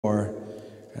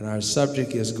And our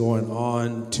subject is going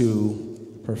on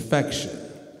to perfection.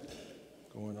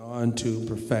 Going on to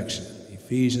perfection.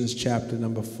 Ephesians chapter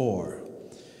number 4.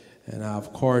 And now,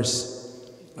 of course,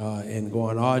 in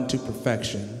going on to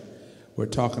perfection, we're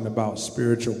talking about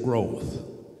spiritual growth.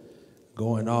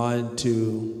 Going on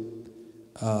to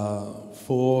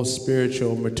full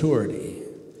spiritual maturity.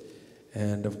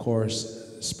 And of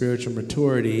course, spiritual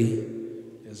maturity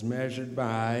is measured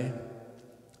by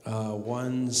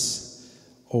one's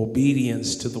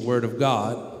obedience to the Word of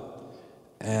God,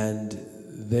 and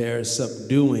they're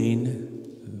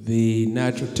subduing the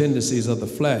natural tendencies of the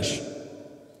flesh,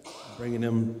 bringing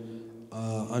them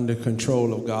under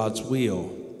control of God's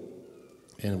will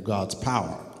and of God's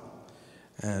power.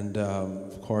 And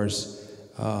of course,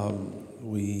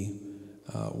 we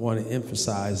want to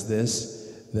emphasize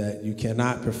this, that you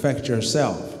cannot perfect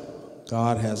yourself.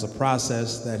 God has a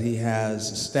process that He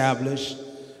has established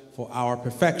for our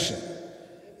perfection.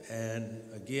 And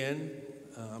again,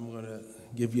 I'm going to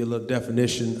give you a little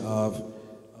definition of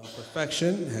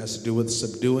perfection. It has to do with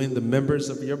subduing the members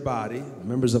of your body,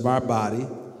 members of our body,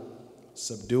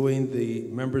 subduing the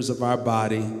members of our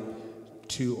body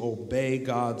to obey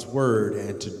God's word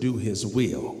and to do His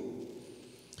will.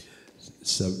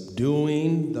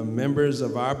 Subduing the members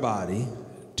of our body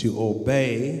to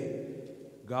obey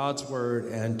God's word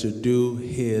and to do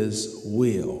His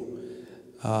will.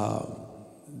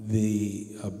 The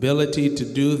ability to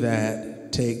do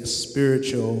that takes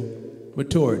spiritual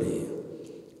maturity.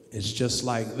 It's just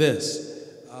like this.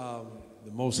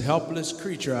 The most helpless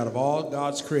creature out of all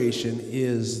God's creation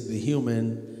is the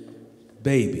human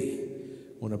baby.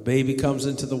 When a baby comes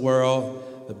into the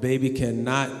world, the baby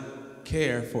cannot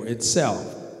care for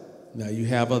itself. Now, you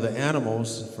have other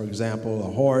animals, for example,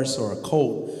 a horse or a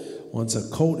colt. Once a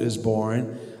colt is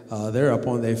born, they're up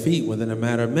on their feet within a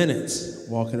matter of minutes,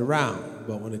 walking around.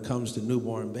 But when it comes to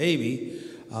newborn baby,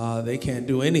 they can't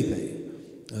do anything.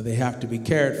 They have to be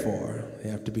cared for. They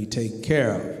have to be taken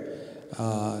care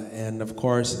of. And of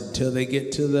course, until they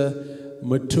get to the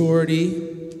maturity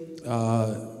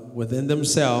within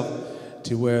themselves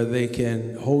to where they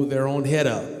can hold their own head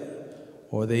up,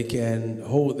 or they can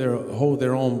hold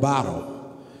their own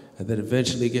bottle, and then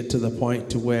eventually get to the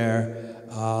point to where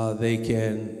they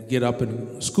can get up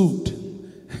and scoot,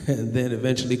 and then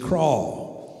eventually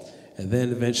crawl, and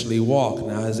then eventually walk.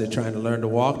 Now, as they're trying to learn to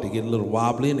walk, they get a little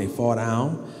wobbly and they fall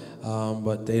down,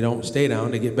 but they don't stay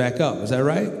down, they get back up. Is that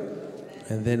right?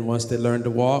 And then once they learn to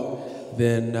walk,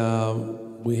 then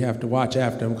we have to watch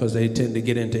after them because they tend to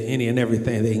get into any and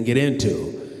everything they can get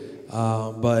into.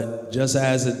 But just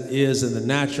as it is in the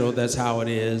natural, that's how it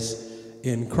is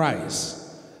in Christ.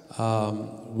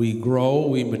 We grow,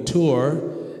 we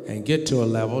mature, and get to a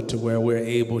level to where we're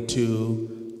able to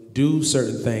do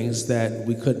certain things that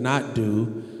we could not do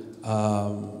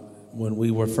when we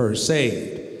were first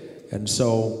saved. And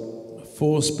so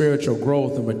full spiritual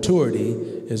growth and maturity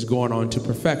is going on to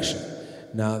perfection.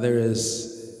 Now, there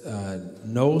is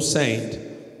no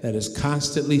saint that is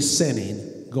constantly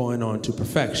sinning going on to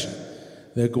perfection.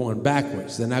 They're going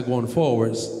backwards. They're not going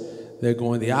forwards. They're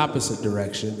going the opposite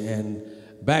direction, and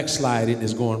backsliding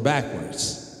is going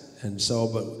backwards. And so,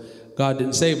 but God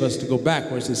didn't save us to go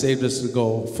backwards. He saved us to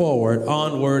go forward,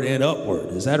 onward, and upward.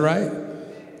 Is that right?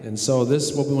 And so this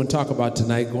is what we want to talk about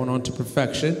tonight, going on to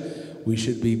perfection. We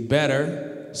should be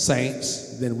better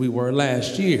saints than we were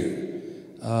last year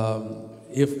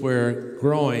if we're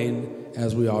growing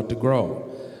as we ought to grow.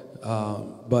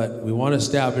 But we want to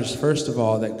establish, first of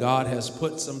all, that God has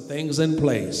put some things in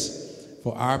place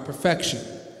for our perfection,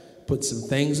 put some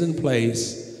things in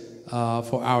place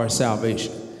for our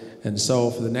salvation. And so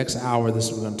for the next hour, this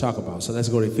is what we're going to talk about. So let's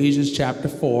go to Ephesians chapter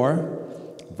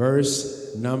 4,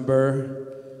 verse number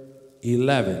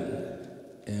 11.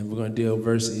 And we're going to deal with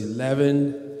verse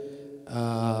 11,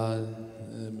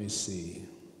 let me see,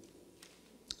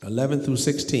 11 through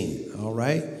 16, all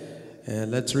right?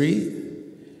 And let's read.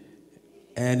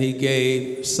 And He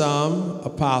gave some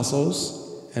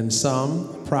apostles, and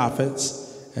some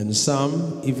prophets, and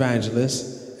some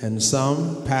evangelists, and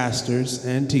some pastors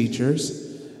and teachers,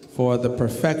 for the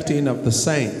perfecting of the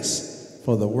saints,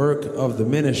 for the work of the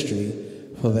ministry,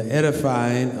 for the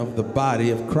edifying of the body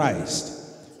of Christ,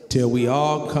 till we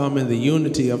all come in the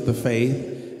unity of the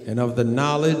faith and of the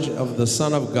knowledge of the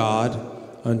Son of God,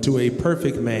 unto a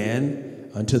perfect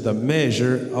man, unto the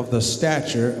measure of the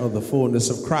stature of the fullness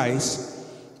of Christ,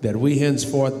 that we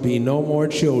henceforth be no more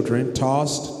children,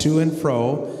 tossed to and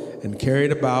fro, and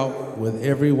carried about with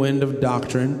every wind of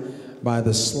doctrine, by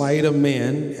the sleight of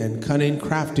men and cunning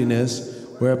craftiness,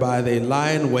 whereby they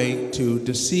lie in wait to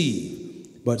deceive.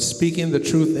 but speaking the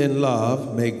truth in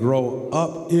love may grow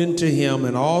up into him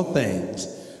in all things,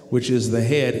 which is the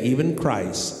head, even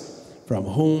Christ, from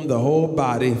whom the whole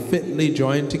body fitly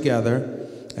joined together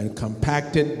and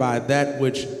compacted by that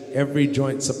which every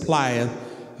joint supplieth,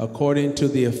 according to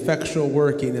the effectual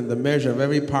working in the measure of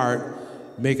every part,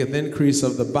 maketh increase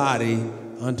of the body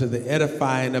unto the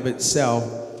edifying of itself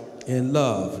in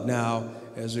love. Now,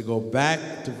 as we go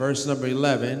back to verse number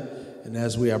 11, and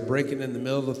as we are breaking in the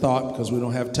middle of the thought, because we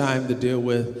don't have time to deal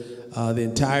with the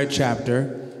entire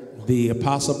chapter, the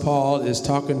Apostle Paul is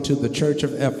talking to the church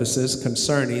of Ephesus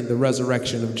concerning the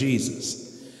resurrection of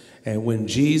Jesus. And when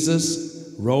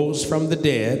Jesus rose from the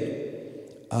dead,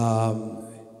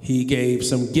 he gave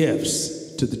some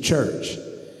gifts to the church.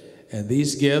 And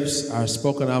these gifts are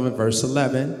spoken of in verse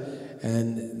 11,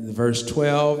 and verse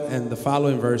 12 and the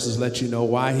following verses let you know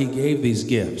why he gave these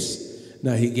gifts.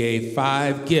 Now, he gave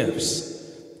 5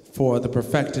 gifts for the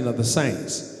perfecting of the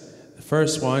saints. The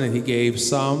first one, and he gave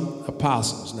some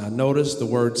apostles. Now, notice the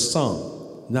word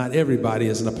some. Not everybody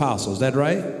is an apostle. Is that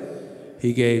right?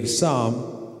 He gave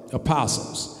some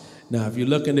apostles. Now, if you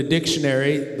look in the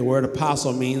dictionary, the word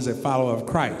apostle means a follower of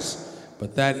Christ.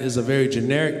 But that is a very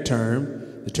generic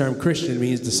term. The term Christian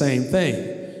means the same thing.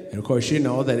 And, of course, you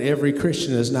know that every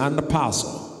Christian is not an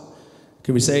apostle.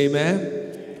 Can we say amen?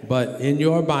 But in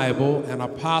your Bible, an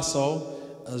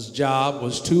apostle's job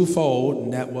was twofold,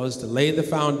 and that was to lay the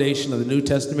foundation of the New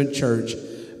Testament church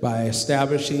by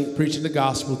establishing, preaching the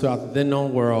gospel throughout the then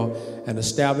known world, and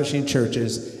establishing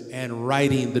churches and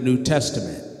writing the New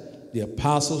Testament. The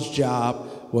apostle's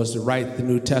job was to write the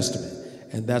New Testament,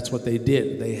 and that's what they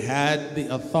did. They had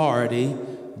the authority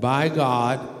by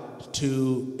God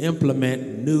to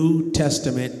implement New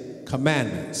Testament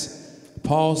commandments.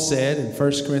 Paul said in 1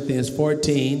 Corinthians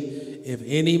 14, if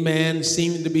any man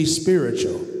seem to be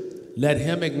spiritual, let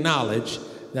him acknowledge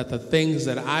that the things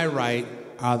that I write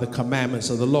are the commandments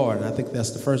of the Lord. And I think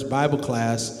that's the first Bible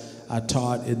class I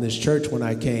taught in this church when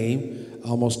I came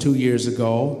almost 2 years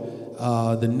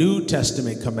ago, the New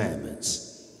Testament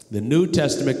commandments. The New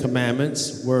Testament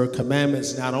commandments were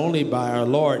commandments not only by our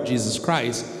Lord Jesus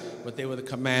Christ, but they were the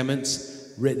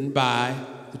commandments written by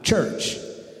the church.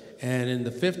 And in the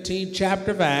 15th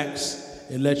chapter of Acts,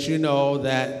 it lets you know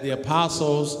that the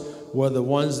apostles were the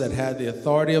ones that had the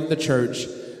authority of the church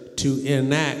to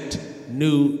enact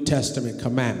New Testament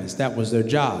commandments. That was their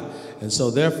job. And so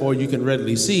therefore you can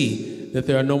readily see that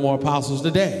there are no more apostles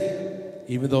today,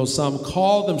 even though some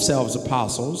call themselves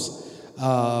apostles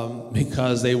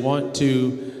because they want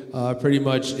to pretty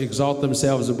much exalt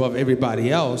themselves above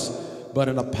everybody else. But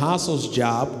an apostle's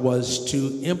job was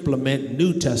to implement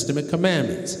New Testament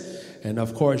commandments. And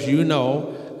of course, you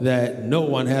know that no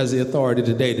one has the authority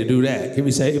today to do that. Can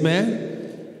we say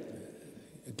amen?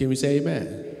 Can we say amen?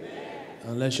 Amen.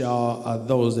 Unless y'all are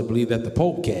those that believe that the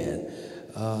Pope can.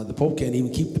 The Pope can't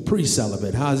even keep the priest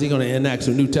celibate. How is he going to enact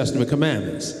some New Testament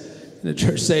commandments? And the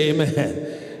church say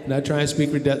amen. Not trying to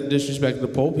speak with disrespect to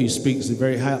the Pope. He speaks a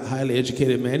very highly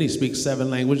educated man. He speaks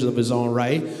 7 languages of his own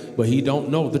right, but he don't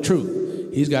know the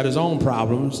truth. He's got his own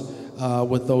problems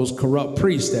with those corrupt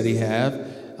priests that he have.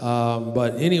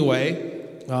 But anyway,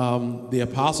 the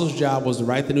apostles' job was to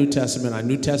write the New Testament. Our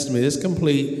New Testament is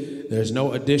complete. There's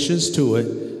no additions to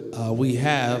it. We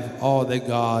have all that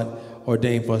God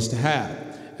ordained for us to have.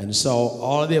 And so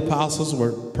all of the apostles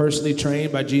were personally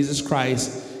trained by Jesus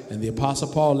Christ. And the Apostle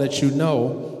Paul lets you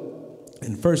know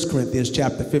in 1 Corinthians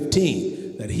chapter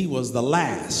 15 that he was the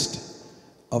last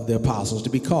of the apostles to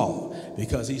be called.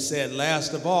 Because he said,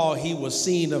 last of all, he was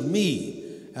seen of me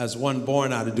as one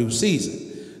born out of due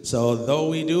season. So though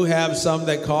we do have some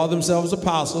that call themselves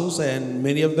apostles, and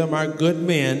many of them are good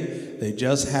men, they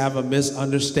just have a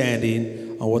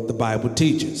misunderstanding on what the Bible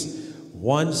teaches.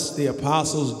 Once the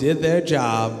apostles did their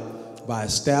job by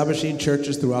establishing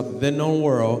churches throughout the then known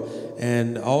world,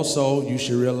 and also you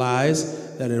should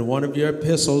realize that in one of your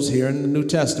epistles here in the New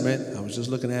Testament, I was just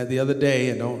looking at it the other day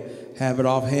and don't have it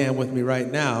offhand with me right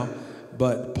now,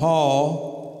 but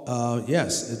Paul,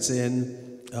 yes, it's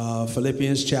in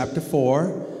Philippians chapter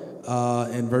 4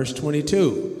 and verse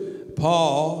 22.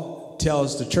 Paul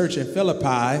tells the church in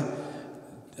Philippi,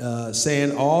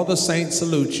 saying, all the saints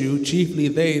salute you, chiefly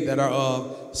they that are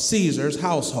of Caesar's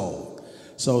household.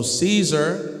 So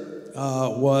Caesar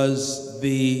was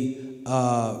the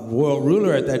world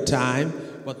ruler at that time,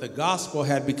 but the gospel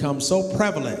had become so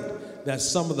prevalent that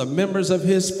some of the members of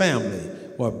his family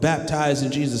were baptized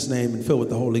in Jesus' name and filled with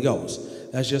the Holy Ghost.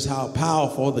 That's just how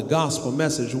powerful the gospel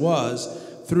message was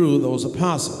through those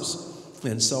apostles.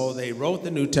 And so they wrote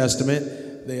the New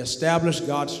Testament. They established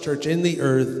God's church in the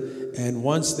earth. And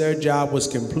once their job was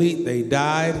complete, they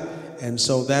died and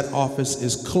so that office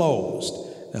is closed.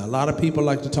 Now, a lot of people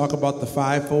like to talk about the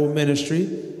fivefold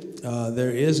ministry.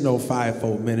 There is no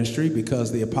fivefold ministry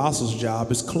because the apostles'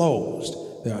 job is closed.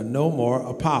 There are no more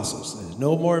apostles. There's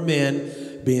no more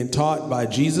men being taught by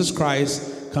Jesus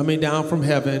Christ coming down from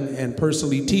heaven and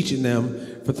personally teaching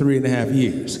them for 3.5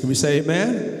 years. Can we say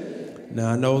amen?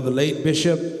 Now, I know the late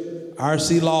Bishop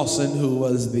R.C. Lawson, who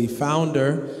was the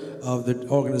founder of the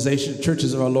organization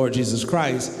Churches of Our Lord Jesus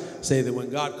Christ, say that when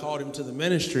God called him to the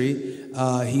ministry,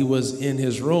 he was in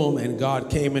his room, and God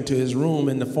came into his room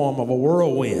in the form of a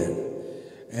whirlwind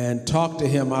and talked to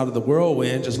him out of the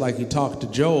whirlwind, just like he talked to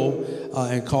Job,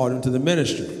 and called him to the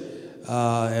ministry.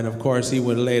 And of course, he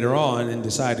went later on and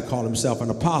decided to call himself an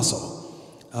apostle.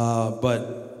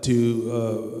 But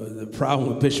the problem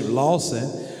with Bishop Lawson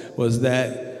was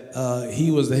that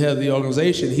he was the head of the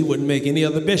organization. He wouldn't make any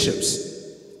other bishops.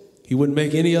 He wouldn't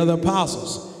make any other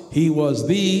apostles. He was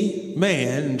the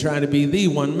man and trying to be the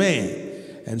one man.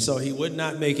 And so he would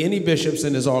not make any bishops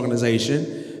in his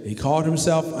organization. He called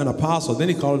himself an apostle. Then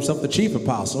he called himself the chief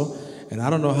apostle. And I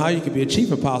don't know how you could be a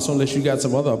chief apostle unless you got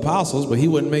some other apostles, but he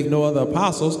wouldn't make no other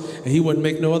apostles, and he wouldn't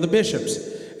make no other bishops.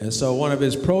 And so one of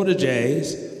his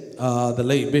proteges, the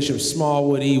late Bishop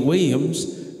Smallwood E. Williams,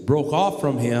 broke off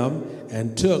from him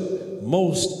and took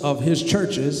most of his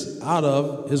churches out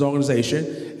of his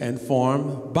organization and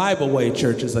formed Bible Way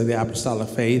churches like the Apostolic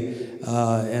faith.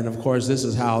 And of course, this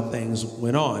is how things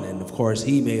went on. And of course,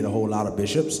 he made a whole lot of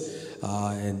bishops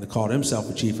and called himself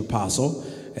a chief apostle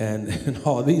and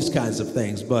all these kinds of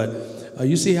things. But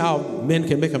you see how men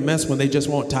can make a mess when they just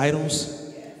want titles?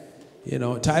 You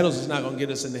know, titles is not going to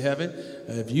get us into heaven.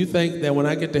 If you think that when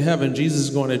I get to heaven, Jesus is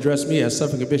going to address me as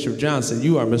Suffolk Bishop Johnson,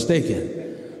 you are mistaken.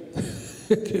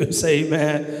 Say,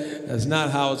 man, that's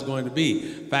not how it's going to be.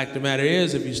 Fact of the matter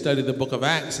is, if you study the book of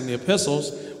Acts and the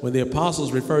epistles, when the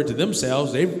apostles referred to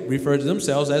themselves, they referred to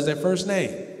themselves as their first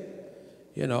name.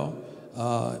 You know,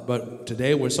 but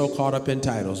today we're so caught up in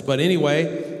titles. But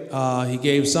anyway, he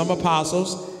gave some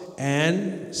apostles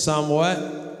and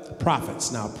somewhat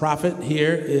prophets. Now, prophet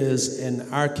here is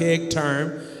an archaic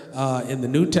term. In the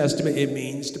New Testament, it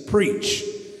means to preach.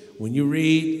 When you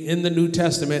read in the New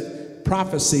Testament,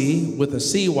 prophecy with a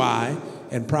CY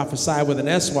and prophesy with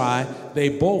an SY, they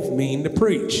both mean to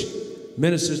preach.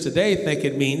 Ministers today think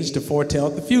it means to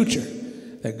foretell the future,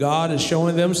 that God is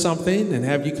showing them something and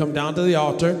have you come down to the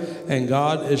altar, and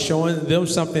God is showing them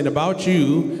something about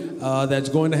you that's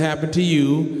going to happen to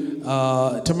you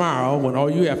tomorrow, when all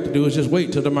you have to do is just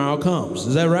wait till tomorrow comes.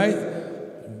 Is that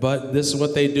right? But this is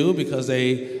what they do because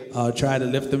they try to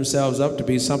lift themselves up to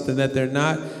be something that they're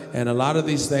not. And a lot of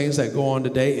these things that go on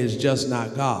today is just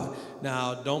not God.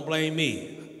 Now, don't blame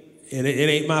me. It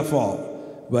ain't my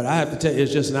fault. But I have to tell you,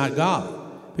 it's just not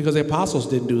God. Because the apostles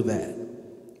didn't do that.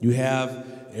 You have,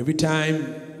 every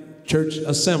time church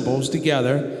assembles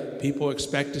together, people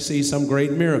expect to see some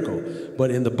great miracle.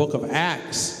 But in the book of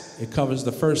Acts, it covers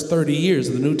the first 30 years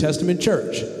of the New Testament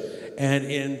church. And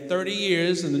in 30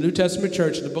 years in the New Testament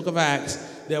church, in the book of Acts,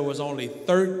 there was only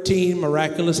 13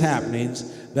 miraculous happenings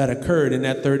that occurred in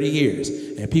that 30 years.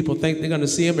 And people think they're going to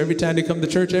see them every time they come to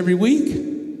church every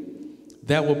week.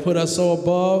 That will put us so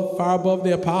above, far above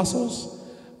the apostles.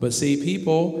 But see,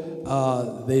 people,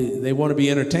 they want to be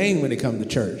entertained when they come to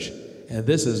church. And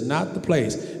this is not the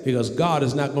place, because God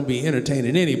is not going to be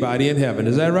entertaining anybody in heaven.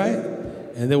 Is that right?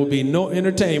 And there will be no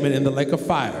entertainment in the lake of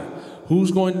fire.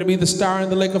 Who's going to be the star in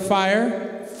the lake of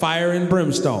fire? Fire and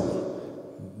brimstone.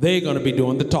 They're going to be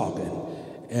doing the talking.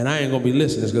 And I ain't going to be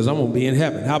listening because I'm going to be in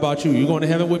heaven. How about you? You going to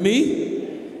heaven with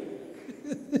me?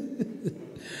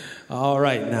 All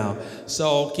right now.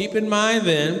 So keep in mind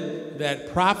then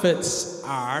that prophets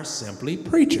are simply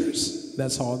preachers.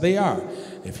 That's all they are.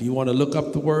 If you want to look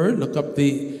up the word, look up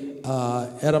the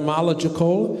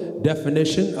etymological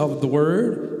definition of the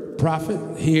word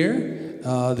prophet here,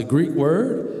 the Greek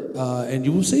word, and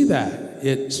you will see that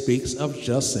it speaks of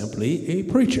just simply a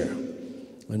preacher.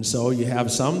 And so you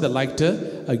have some that like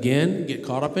to, again, get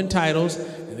caught up in titles,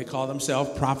 and they call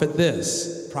themselves prophet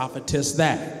this, prophetess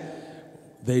that.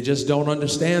 They just don't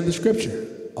understand the scripture.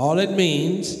 All it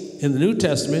means in the New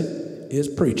Testament is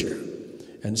preacher.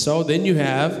 And so then you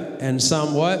have, and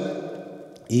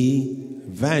somewhat,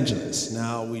 evangelist.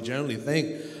 Now, we generally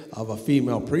think of a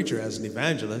female preacher as an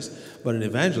evangelist, but an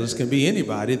evangelist can be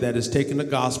anybody that is taking the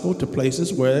gospel to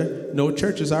places where no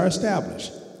churches are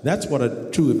established. That's what a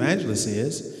true evangelist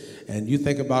is. And you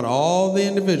think about all the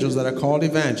individuals that are called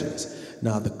evangelists.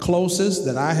 Now, the closest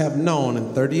that I have known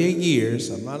in 38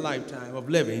 years of my lifetime of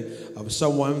living of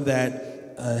someone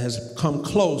that has come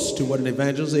close to what an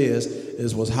evangelist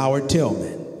was Howard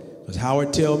Tillman. Because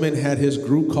Howard Tillman had his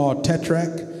group called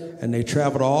Tetrarch, and they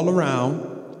traveled all around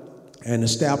and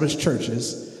established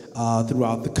churches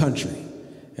throughout the country.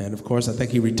 And of course, I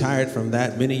think he retired from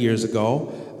that many years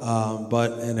ago.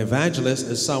 But an evangelist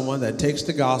is someone that takes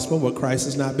the gospel where Christ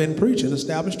has not been preached and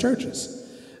established churches.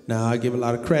 Now, I give a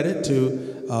lot of credit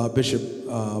to Bishop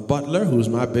Butler, who's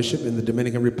my bishop in the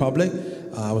Dominican Republic.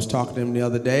 I was talking to him the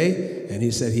other day, and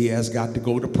he said he has got to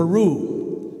go to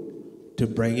Peru to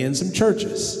bring in some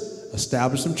churches,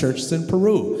 establish some churches in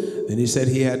Peru. Then he said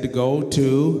he had to go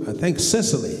to, I think,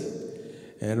 Sicily.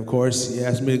 And of course, he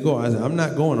asked me to go. I said, I'm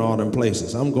not going to all them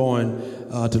places. I'm going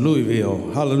to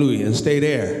Louisville, hallelujah, and stay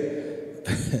there.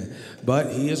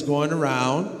 But he is going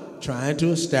around trying to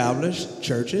establish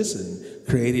churches and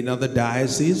creating other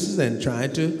dioceses and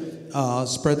trying to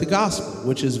spread the gospel,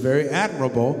 which is very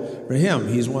admirable for him.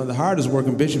 He's one of the hardest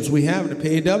working bishops we have in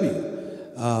the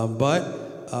PAW.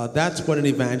 But that's what an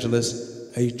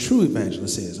evangelist, a true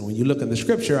evangelist is. And when you look in the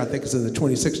scripture, I think it's in the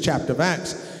 26th chapter of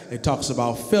Acts, it talks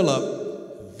about Philip,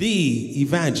 the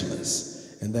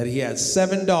evangelist, and that he had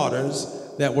 7 daughters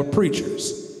that were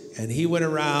preachers. And he went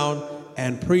around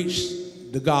and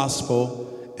preached the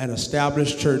gospel and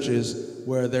established churches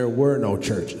where there were no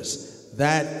churches.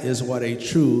 That is what a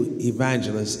true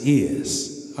evangelist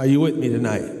is. Are you with me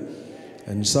tonight?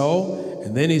 And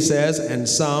then he says, and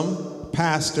some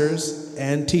pastors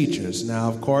and teachers. Now,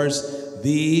 of course,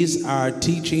 these are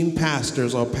teaching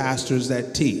pastors or pastors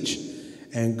that teach.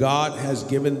 And God has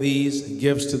given these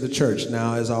gifts to the church.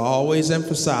 Now, as I always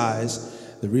emphasize,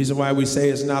 the reason why we say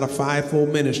it's not a 5-fold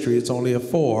ministry, it's only a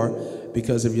 4,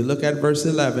 because if you look at verse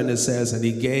 11, it says, and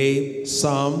he gave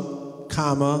some,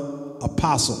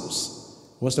 apostles.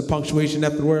 What's the punctuation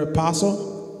after the word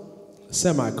apostle? A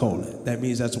semicolon. That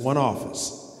means that's one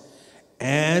office.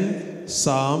 And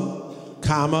some,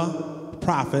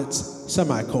 prophets,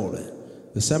 semicolon.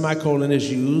 The semicolon is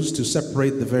used to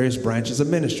separate the various branches of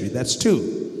ministry. That's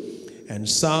 2. And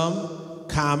some,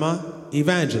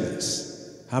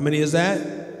 evangelists. How many is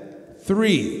that?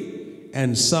 3.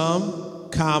 And some,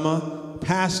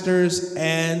 pastors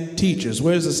and teachers.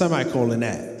 Where's the semicolon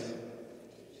at?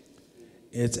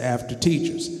 It's after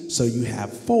teachers. So you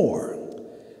have 4.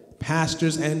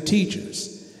 Pastors and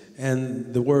teachers.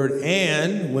 And the word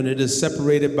and, when it is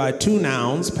separated by 2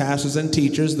 nouns, pastors and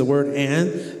teachers, the word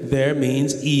and there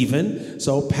means even.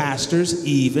 So pastors,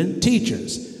 even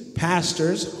teachers.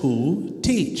 Pastors who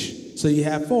teach. So you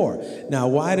have 4. Now,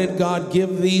 why did God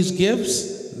give these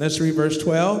gifts? Let's read verse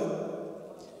 12.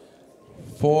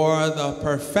 For the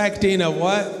perfecting of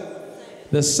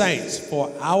what? The saints.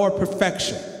 For our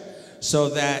perfection. So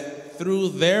that through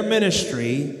their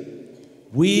ministry,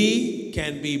 we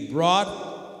can be brought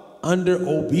under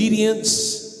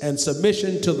obedience and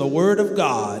submission to the word of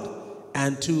God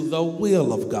and to the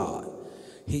will of God.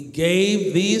 He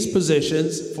gave these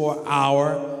positions for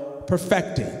our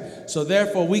perfecting. So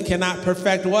therefore we cannot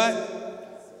perfect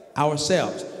what?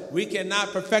 Ourselves. We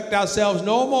cannot perfect ourselves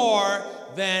no more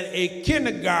than a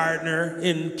kindergartner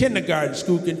in kindergarten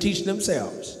school can teach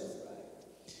themselves.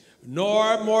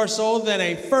 Nor more so than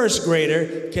a first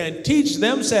grader can teach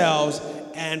themselves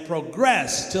and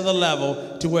progress to the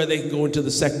level to where they can go into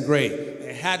the 2nd grade.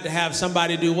 They had to have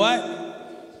somebody do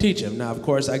what? Teach them. Now, of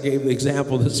course, I gave the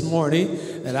example this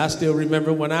morning that I still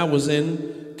remember when I was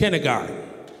in kindergarten.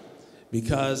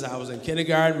 Because I was in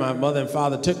kindergarten, my mother and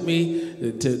father took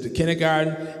me to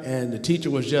kindergarten, and the teacher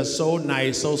was just so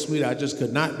nice, so sweet. I just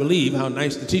could not believe how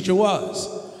nice the teacher was.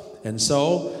 And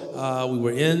so we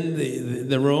were in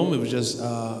the room. It was just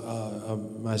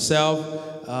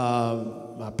myself,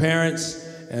 my parents,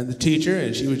 and the teacher,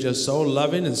 and she was just so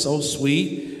loving and so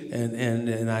sweet,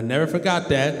 and I never forgot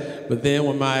that. But then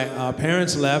when my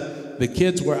parents left, the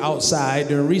kids were outside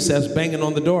during recess banging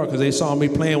on the door because they saw me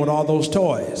playing with all those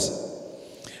toys.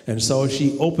 And so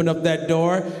she opened up that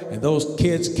door, and those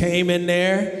kids came in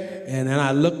there, and then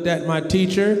I looked at my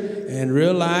teacher and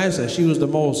realized that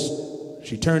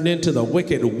she turned into the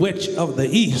wicked witch of the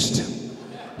East.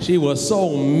 She was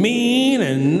so mean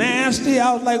and nasty.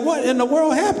 I was like, what in the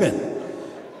world happened?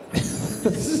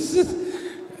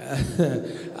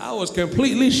 I was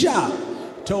completely shocked.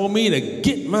 Told me to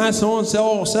get my self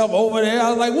over there. I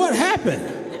was like, what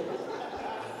happened?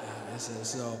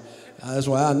 So that's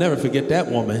why I'll never forget that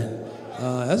woman.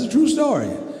 That's a true story.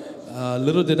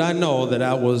 Little did I know that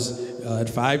I was, at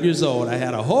 5 years old, I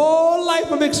had a whole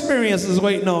life of experiences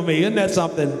waiting on me. Isn't that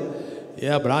something?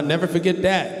 Yeah, but I'll never forget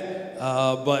that.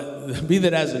 But be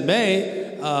that as it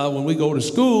may, when we go to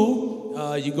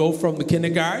school, you go from the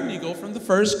kindergarten, you go from the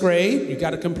 1st grade, you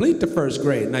got to complete the 1st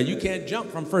grade. Now, you can't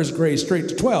jump from 1st grade straight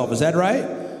to 12, is that right?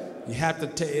 You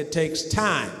have to, it takes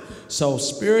time. So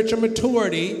spiritual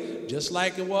maturity just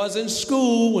like it was in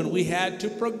school when we had to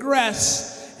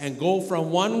progress and go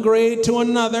from one grade to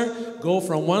another, go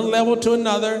from one level to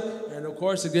another. And of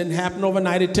course, it didn't happen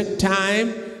overnight. It took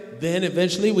time. Then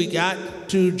eventually we got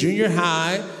to junior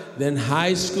high, then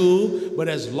high school. But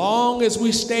as long as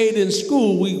we stayed in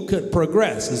school, we could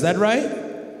progress. Is that right?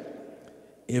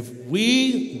 If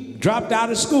we dropped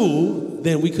out of school,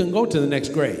 then we couldn't go to the next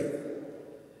grade.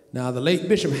 Now, the late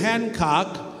Bishop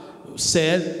Hancock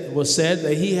said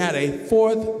that he had a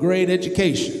 4th grade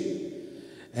education.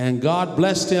 And God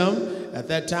blessed him. At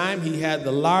that time, he had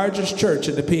the largest church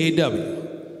in the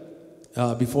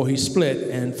PAW before he split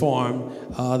and formed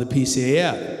the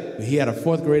PCAF. But he had a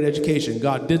 4th grade education.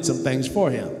 God did some things for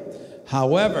him.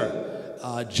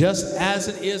 However, just as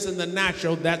it is in the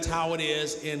natural, that's how it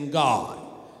is in God.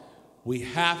 We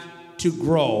have to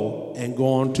grow and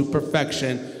go on to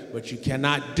perfection, but you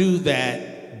cannot do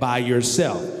that by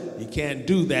yourself. You can't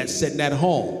do that sitting at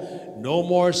home. No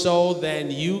more so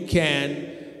than you can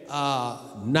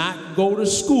not go to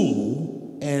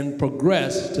school and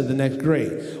progress to the next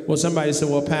grade. Well, somebody said,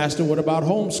 well, Pastor, what about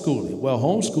homeschooling? Well,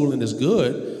 homeschooling is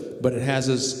good, but it has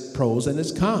its pros and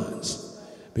its cons.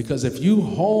 Because if you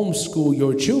homeschool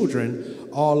your children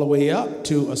all the way up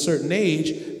to a certain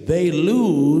age, they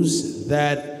lose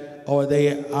that, or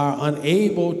they are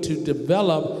unable to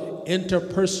develop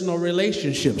interpersonal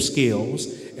relationship skills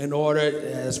in order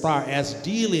as far as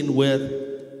dealing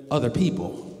with other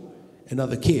people and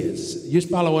other kids. You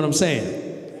follow what I'm saying?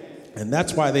 And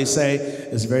that's why they say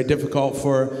it's very difficult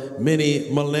for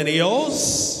many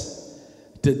millennials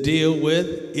to deal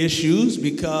with issues,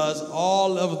 because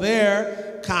all of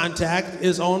their contact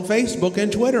is on Facebook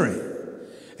and Twittering.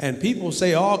 And people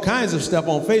say all kinds of stuff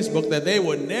on Facebook that they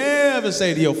would never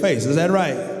say to your face. Is that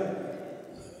right?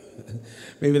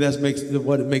 Maybe that's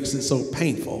what makes it so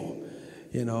painful.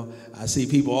 You know, I see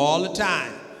people all the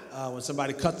time when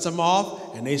somebody cuts them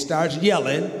off and they start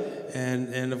yelling.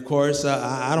 And of course,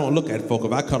 I don't look at folk.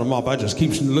 If I cut them off, I just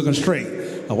keep looking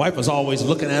straight. My wife was always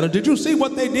looking at them. Did you see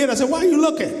what they did? I said, why are you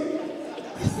looking?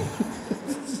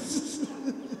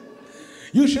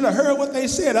 You should have heard what they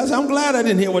said. I said, I'm glad I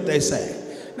didn't hear what they said.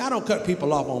 Now, I don't cut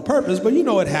people off on purpose, but you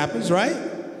know it happens, right?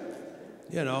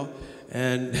 You know,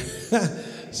 and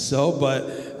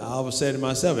but I always say to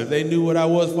myself, if they knew what I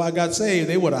was before I got saved,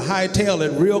 they would have hightailed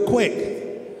it real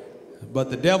quick. But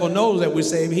the devil knows that we're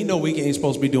saved. He knows we ain't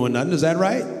supposed to be doing nothing. Is that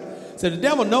right? So the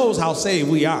devil knows how saved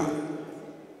we are.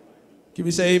 Can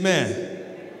we say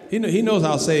amen? He knows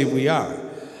how saved we are.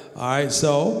 All right,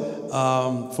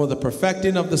 so for the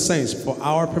perfecting of the saints, for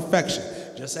our perfection.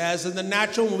 Just as in the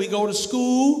natural, when we go to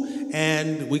school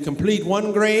and we complete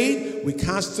one grade, we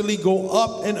constantly go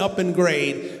up in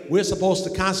grade. We're supposed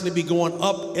to constantly be going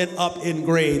up in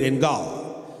grade in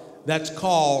God. That's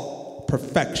called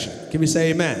perfection. Can we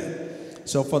say amen?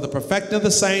 So for the perfecting of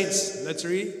the saints, let's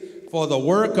read. For the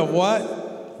work of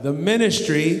what? The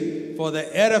ministry. For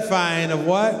the edifying of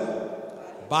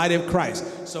what? Body of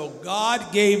Christ. So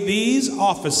God gave these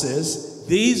offices,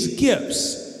 these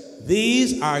gifts.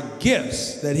 These are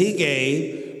gifts that he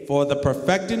gave for the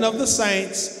perfecting of the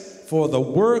saints, for the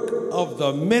work of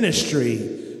the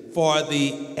ministry, for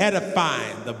the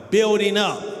edifying, the building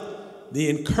up,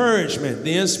 the encouragement,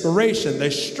 the inspiration,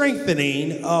 the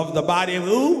strengthening of the body of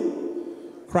who?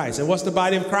 Christ. And what's the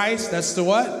body of Christ? That's the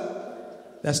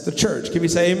what? That's the church. Can we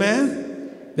say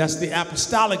amen? That's the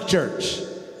Apostolic church.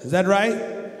 Is that right?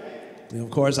 And of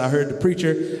course, I heard the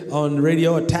preacher on the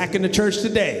radio attacking the church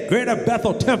today. Greater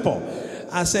Bethel Temple.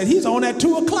 I said, he's on at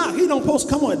 2 o'clock. He don't supposed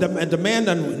to come on.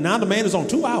 Now the man is on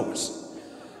 2 hours.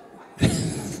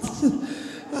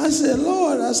 I said,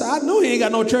 Lord, I know he ain't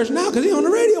got no church now because he's on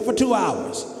the radio for 2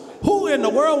 hours. Who in the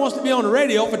world wants to be on the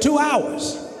radio for 2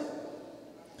 hours?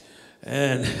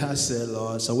 And I said,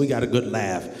 Lord, so we got a good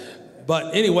laugh.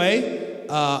 But anyway,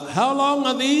 how long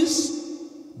are these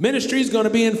ministries going to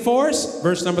be in force?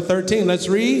 Verse number 13, let's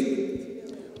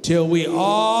read. Till we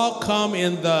all come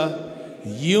in the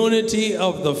unity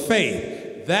of the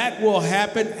faith. That will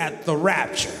happen at the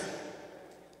rapture.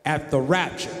 At the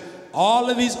rapture. All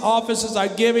of these offices are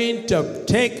given to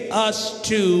take us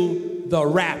to the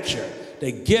rapture,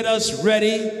 to get us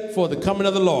ready for the coming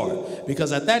of the Lord.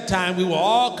 Because at that time, we will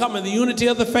all come in the unity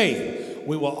of the faith.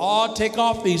 We will all take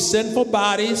off these sinful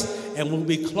bodies and we'll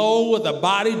be clothed with a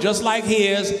body just like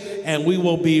his, and we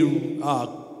will be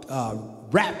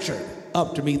raptured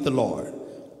up to meet the Lord.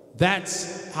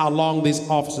 That's how long these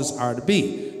offices are to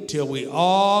be. Till we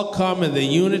all come in the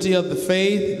unity of the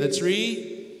faith. Let's read.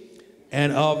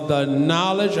 And of the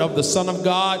knowledge of the Son of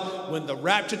God. When the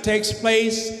rapture takes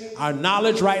place, our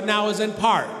knowledge right now is in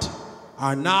part.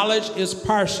 Our knowledge is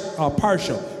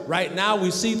partial. Right now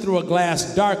we see through a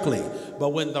glass darkly, but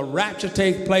when the rapture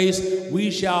takes place,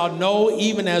 we shall know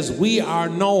even as we are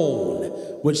known,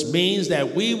 which means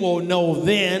that we will know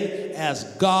then as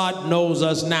God knows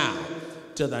us now,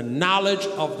 to the knowledge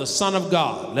of the Son of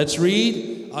God. Let's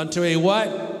read, unto a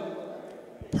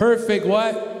what? Perfect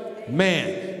what?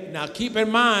 Man. Now keep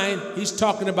in mind, he's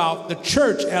talking about the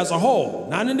church as a whole,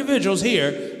 not individuals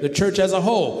here, the church as a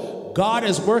whole. God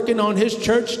is working on his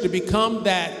church to become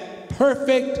that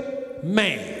perfect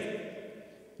man.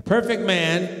 Perfect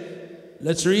man.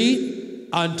 Let's read.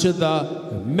 Unto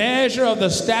the measure of the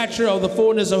stature of the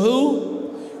fullness of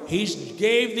who? He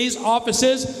gave these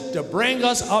offices to bring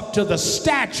us up to the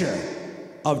stature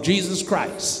of Jesus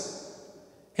Christ.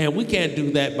 And we can't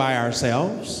do that by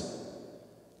ourselves.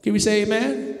 Can we say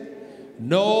amen?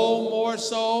 No more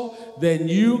so than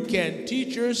you can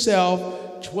teach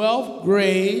yourself 12th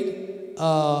grade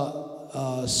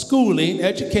schooling,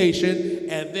 education,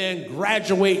 and then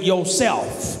graduate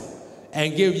yourself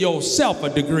and give yourself a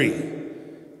degree.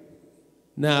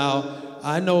 Now,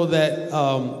 I know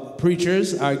that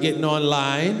preachers are getting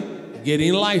online,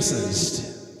 getting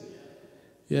licensed,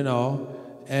 you know,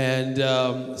 and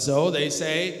so they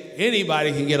say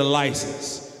anybody can get a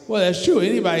license. Well, that's true,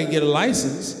 anybody can get a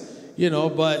license, you know,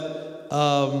 but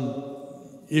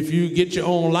if you get your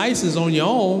own license on your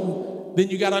own, then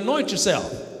you got to anoint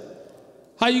yourself.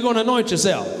 How you going to anoint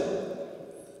yourself?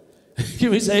 Can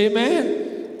we say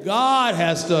amen? God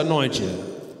has to anoint you.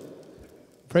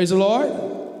 Praise the Lord.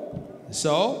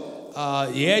 So,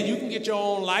 yeah, you can get your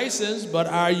own license, but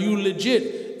are you legit?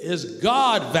 Is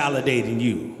God validating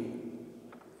you?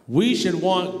 We should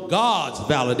want God's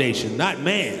validation, not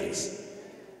man's.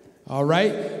 All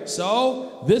right?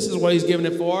 So, this is what he's giving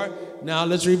it for. Now,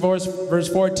 let's read verse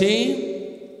 14.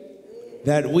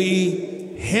 That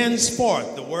we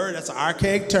henceforth, the word, that's an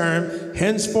archaic term,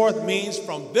 henceforth means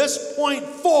from this point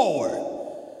forward,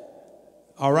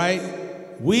 all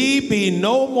right, we be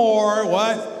no more,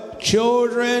 what?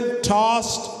 Children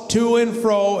tossed to and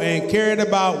fro and carried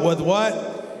about with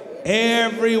what?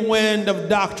 Every wind of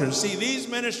doctrine. See, these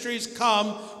ministries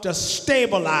come to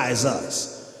stabilize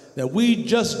us, that we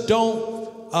just don't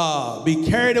be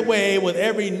carried away with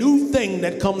every new thing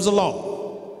that comes along.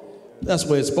 That's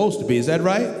where it's supposed to be. Is that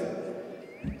right?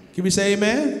 Can we say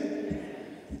amen?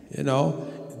 You know,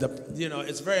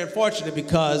 it's very unfortunate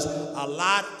because a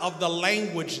lot of the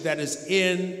language that is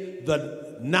in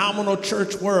the nominal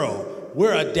church world,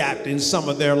 we're adapting some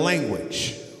of their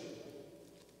language.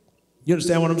 You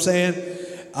understand what I'm saying?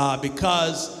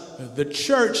 Because the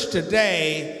church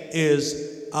today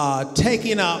is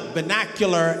taking up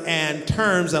vernacular and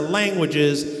terms and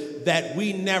languages that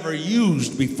we never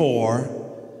used before.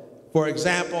 For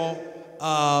example,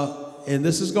 and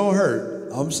this is going to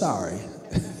hurt. I'm sorry.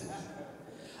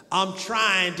 I'm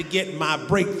trying to get my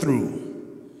breakthrough.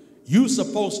 You're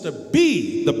supposed to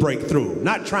be the breakthrough,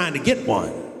 not trying to get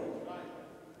one.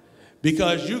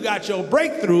 Because you got your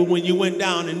breakthrough when you went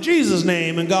down in Jesus'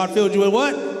 name and God filled you with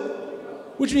what?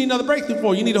 What you need another breakthrough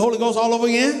for? You need the Holy Ghost all over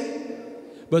again?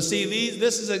 But see,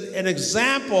 this is an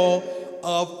example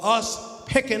of us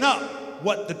picking up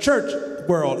what the church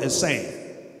world is saying.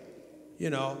 You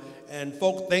know, and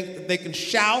folk think that they can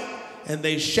shout, and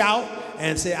they shout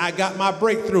and say, I got my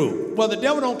breakthrough. Well, the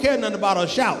devil don't care nothing about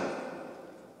us shouting.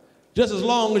 Just as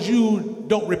long as you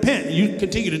don't repent and you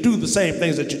continue to do the same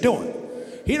things that you're doing.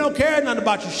 He don't care nothing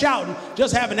about you shouting,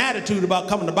 just have an attitude about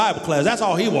coming to Bible class. That's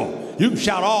all he wants. You can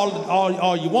shout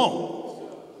all you want.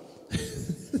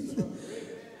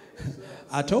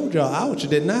 I told y'all, ouch,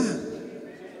 didn't I?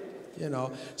 You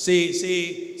know,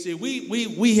 see,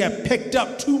 we have picked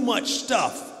up too much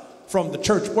stuff from the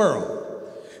church world.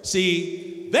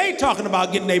 See, they talking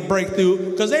about getting a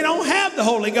breakthrough because they don't have the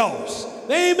Holy Ghost.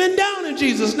 They ain't been down in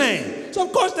Jesus' name. So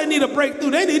of course they need a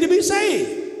breakthrough. They need to be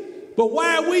saved. But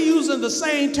why are we using the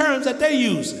same terms that they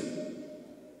using?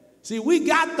 See, we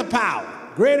got the power.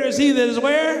 Greater is he that is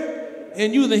where?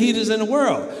 In you than he that is in the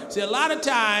world. See, a lot of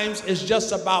times it's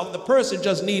just about the person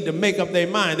just need to make up their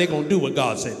mind they're going to do what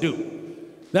God said do.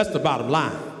 That's the bottom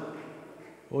line.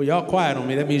 Well, y'all quiet on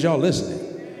me. That means y'all listening.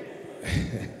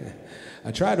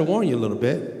 I tried to warn you a little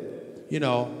bit. You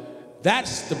know,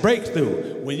 that's the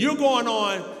breakthrough. When you're going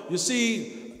on, you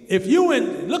see, if you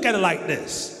look at it like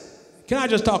this. Can I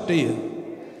just talk to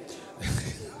you?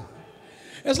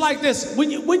 It's like this.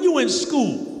 When you're in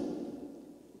school,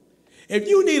 if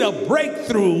you need a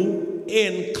breakthrough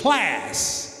in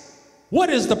class, what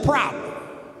is the problem?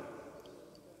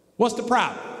 What's the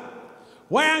problem?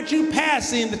 Why aren't you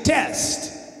passing the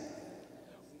test?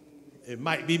 It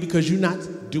might be because you're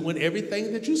not doing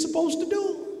everything that you're supposed to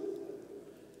do.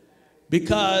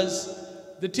 Because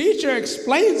the teacher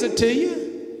explains it to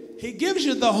you. He gives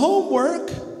you the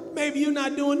homework. Maybe you're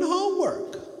not doing the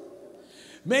homework.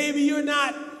 Maybe you're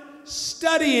not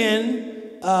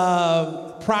studying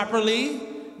properly.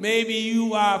 Maybe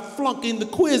you are flunking the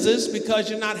quizzes because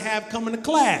you're not coming to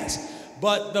class.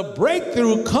 But the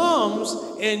breakthrough comes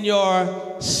in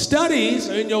your studies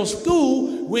or in your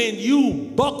school when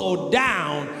you buckle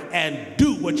down and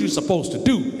do what you're supposed to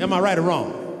do. Am I right or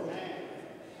wrong?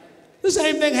 The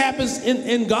same thing happens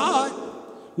in God.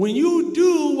 When you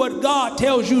do what God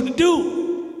tells you to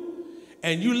do,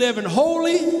 and you living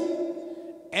holy,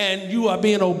 and you are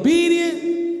being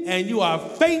obedient, and you are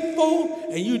faithful,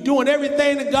 and you doing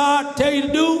everything that God tell you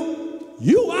to do,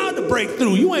 you are the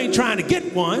breakthrough. You ain't trying to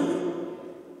get one.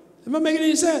 Am I making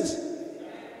any sense?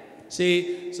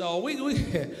 See, so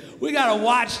we got to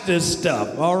watch this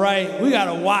stuff, all right? We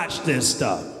got to watch this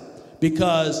stuff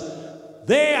because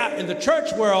they are, in the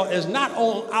church world is not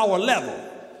on our level,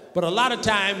 but a lot of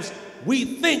times we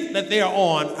think that they are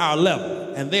on our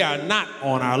level, and they are not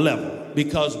on our level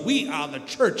because we are the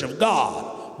church of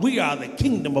God. We are the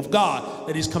kingdom of God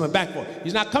that he's coming back for.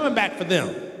 He's not coming back for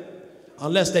them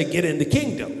unless they get in the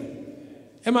kingdom.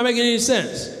 Am I making any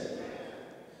sense?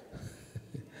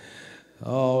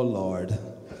 Oh, Lord.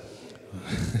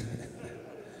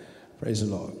 Praise the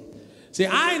Lord. See,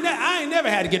 I ain't never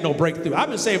had to get no breakthrough. I've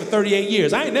been saved for 38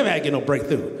 years. I ain't never had to get no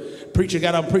breakthrough. Preacher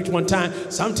got up and preached one time.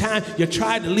 Sometime you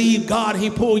tried to leave God, he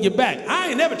pulled you back. I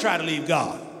ain't never tried to leave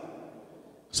God.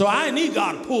 So I ain't need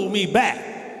God to pull me back.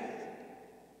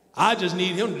 I just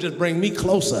need him to just bring me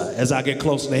closer as I get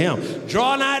closer to him.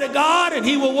 Draw nigh to God and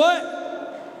he will what?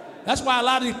 That's why a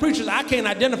lot of these preachers I can't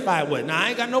identify with. Now, I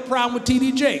ain't got no problem with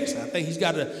T.D. Jakes. I think he's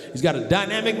got a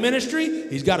dynamic ministry.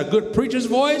 He's got a good preacher's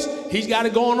voice. He's got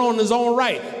it going on in his own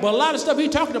right. But a lot of stuff he's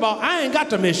talking about, I ain't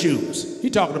got them issues.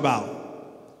 He's talking about,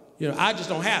 I just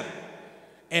don't have it.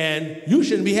 And you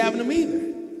shouldn't be having them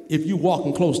either if you're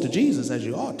walking close to Jesus as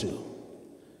you ought to.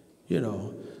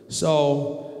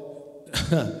 So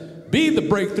be the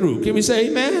breakthrough. Can we say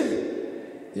amen?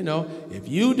 If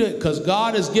you do, because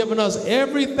God has given us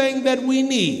everything that we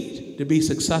need to be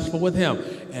successful with him.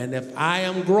 And if I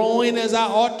am growing as I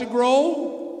ought to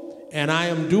grow, and I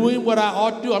am doing what I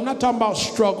ought to do, I'm not talking about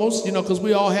struggles, because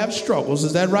we all have struggles.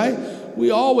 Is that right?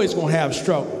 We always gonna have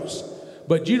struggles.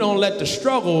 But you don't let the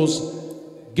struggles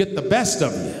get the best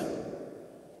of you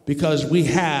because we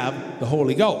have the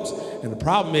Holy Ghost. And the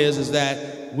problem is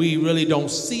that we really don't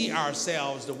see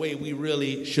ourselves the way we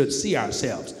really should see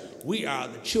ourselves. We are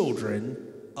the children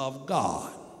of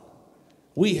God.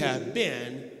 We have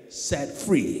been set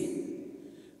free.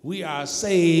 We are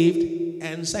saved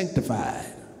and sanctified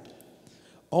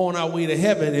on our way to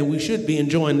heaven, and we should be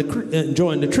enjoying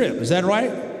the trip. Is that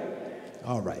right?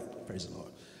 All right. Praise the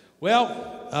Lord.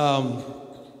 Well,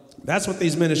 that's what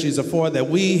these ministries are for, that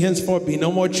we henceforth be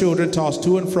no more children tossed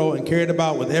to and fro and carried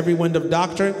about with every wind of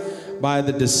doctrine by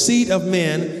the deceit of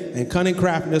men and cunning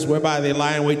craftiness whereby they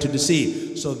lie in wait to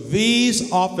deceive. So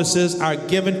these offices are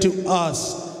given to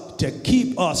us to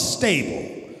keep us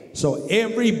stable. So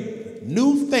every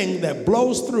new thing that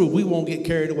blows through, we won't get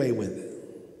carried away with it.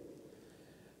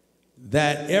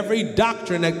 That every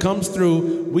doctrine that comes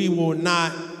through, we will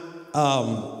not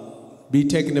be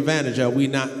taken advantage of. We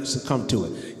not succumb to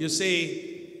it. You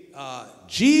see,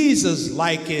 Jesus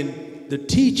likened the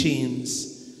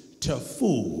teachings to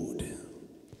food.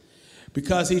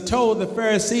 Because he told the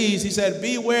Pharisees, he said,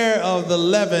 beware of the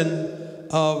leaven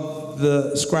of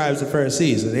the scribes and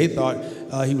Pharisees. And they thought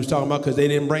he was talking about because they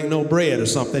didn't bring no bread or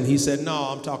something. He said, no,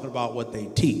 I'm talking about what they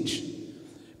teach.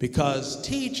 Because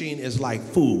teaching is like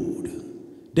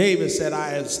food. David said,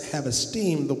 I have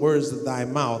esteemed the words of thy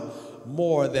mouth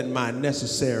more than my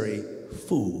necessary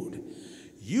food.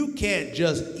 You can't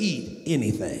just eat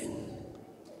anything.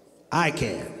 I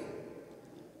can.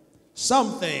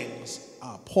 Some things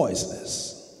are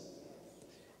poisonous.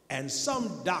 And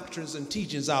some doctrines and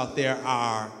teachings out there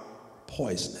are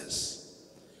poisonous.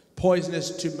 Poisonous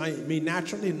to me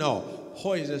naturally? No.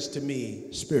 Poisonous to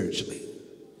me spiritually.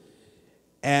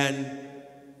 And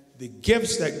the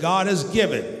gifts that God has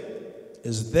given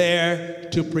is there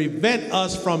to prevent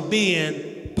us from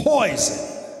being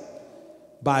poisoned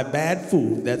by bad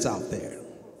food that's out there.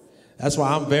 That's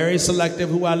why I'm very selective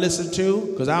who I listen to,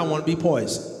 because I don't want to be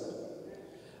poisoned.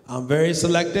 I'm very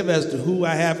selective as to who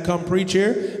I have come preach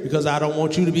here, because I don't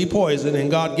want you to be poisoned and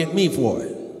God get me for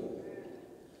it.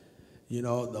 The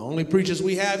only preachers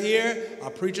we have here are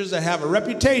preachers that have a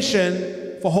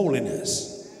reputation for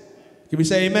holiness. Can we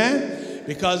say amen?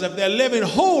 Because if they're living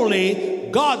holy,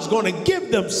 God's going to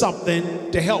give them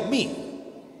something to help me.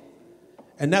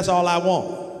 And that's all I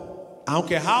want. I don't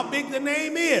care how big the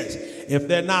name is. If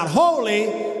they're not holy,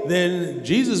 then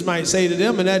Jesus might say to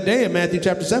them in that day in Matthew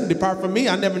chapter 7, depart from me,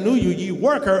 I never knew you, ye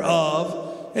worker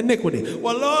of iniquity.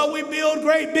 Well, Lord, we build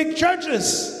great big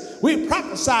churches. We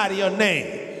prophesy to your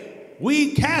name.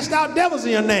 We cast out devils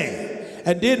in your name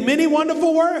and did many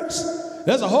wonderful works.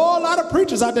 There's a whole lot of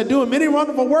preachers out there doing many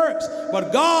wonderful works,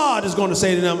 but God is going to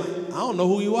say to them, I don't know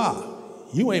who you are.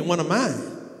 You ain't one of mine.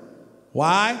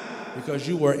 Why? Because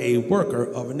you were a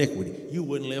worker of iniquity. You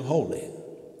wouldn't live holy.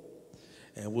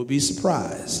 And we'll be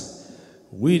surprised.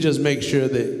 We just make sure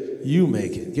that you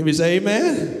make it. Can we say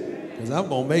amen? Because I'm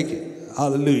going to make it.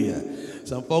 Hallelujah.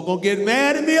 Some folk going to get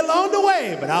mad at me along the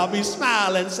way, but I'll be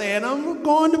smiling saying I'm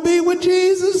going to be with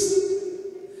Jesus.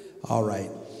 All right.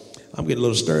 I'm getting a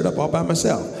little stirred up all by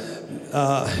myself.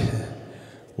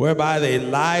 Whereby they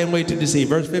lie and wait to deceive.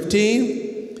 Verse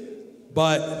 15.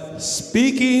 But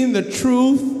speaking the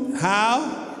truth,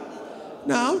 how?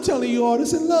 Now I'm telling you all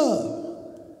this in love.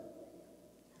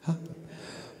 Huh?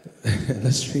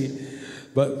 Let's read.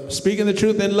 But speaking the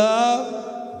truth in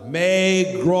love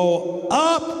may grow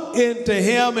up into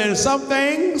him in some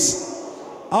things,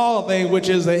 all things which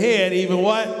is the head, even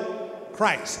what?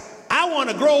 Christ. I want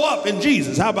to grow up in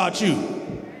Jesus. How about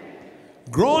you?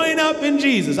 Growing up in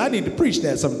Jesus. I need to preach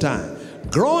that sometime.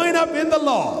 Growing up in the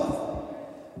Lord.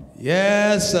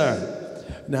 Yes, sir.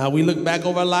 Now, we look back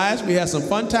over our lives. We had some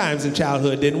fun times in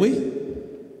childhood, didn't we?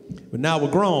 But now we're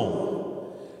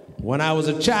grown. When I was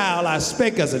a child, I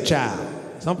spake as a child.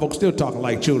 Some folks still talking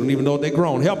like children, even though they're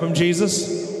grown. Help them,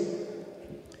 Jesus.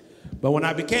 But when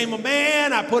I became a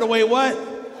man, I put away what?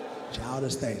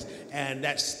 Childish things. And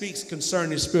that speaks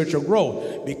concerning spiritual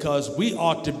growth, because we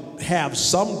ought to have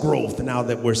some growth now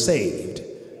that we're saved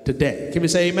today. Can we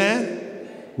say amen?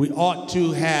 We ought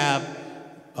to have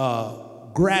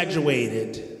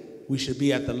graduated. We should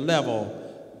be at the level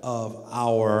of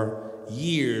our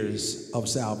years of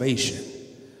salvation.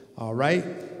 All right?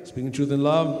 Speaking truth in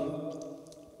love.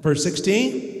 Verse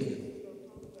 16.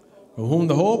 From whom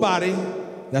the whole body,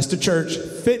 that's the church,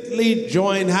 fitly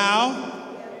joined how?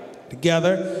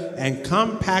 Together, and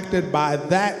compacted by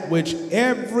that which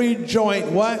every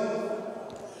joint, what?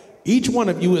 Each one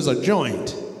of you is a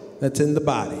joint that's in the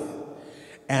body.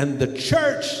 And the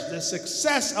church, the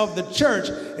success of the church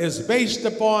is based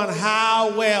upon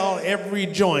how well every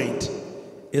joint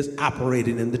is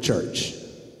operating in the church.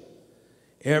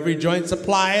 Every joint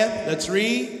supplieth, let's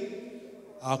read,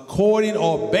 according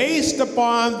or based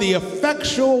upon the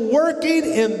effectual working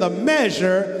in the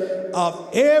measure of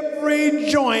every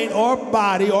joint or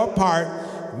body or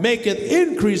part, maketh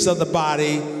increase of the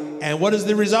body. And what is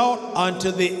the result? Unto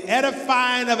the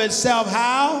edifying of itself,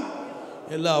 how?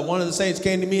 In love. One of the saints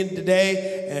came to me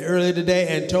today and earlier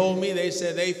today and told me, they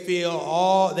said they feel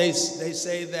all, they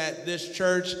say that this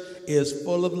church is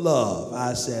full of love.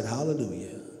 I said,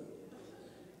 hallelujah.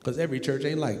 Because every church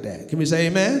ain't like that. Can we say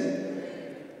amen?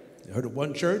 I heard of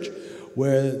one church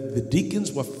where the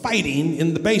deacons were fighting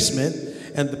in the basement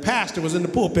and the pastor was in the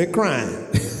pulpit crying.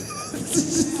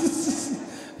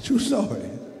 True story.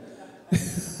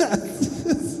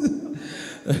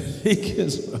 The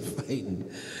deacons were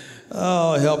fighting.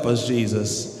 Oh, help us,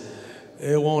 Jesus.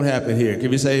 It won't happen here. Can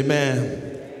we say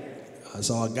amen? I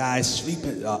saw a guy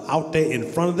sleeping out there in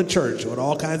front of the church with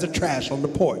all kinds of trash on the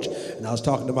porch. And I was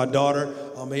talking to my daughter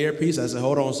on my earpiece. I said,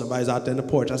 hold on, somebody's out there in the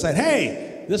porch. I said,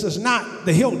 hey, this is not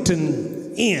the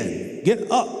Hilton Inn.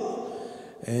 Get up.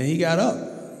 And he got up.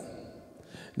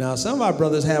 Now, some of our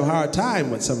brothers have a hard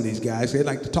time with some of these guys. They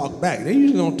like to talk back. They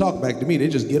usually don't talk back to me. They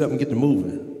just get up and get to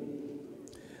moving.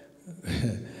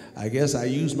 I guess I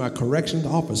use my correction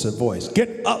officer voice.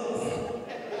 Get up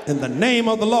in the name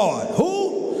of the Lord.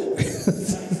 Who?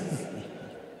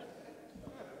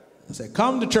 I said,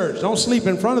 come to church. Don't sleep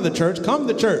in front of the church. Come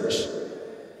to church.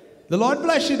 The Lord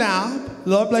bless you now. The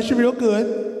Lord bless you real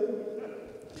good.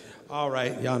 All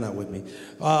right. Y'all not with me.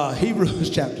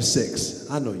 Hebrews chapter 6.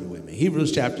 I know you're with me.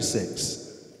 Hebrews chapter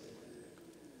 6.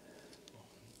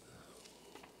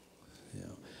 You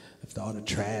know, after all the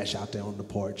trash out there on the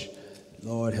porch,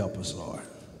 Lord, help us, Lord.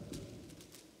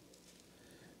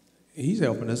 He's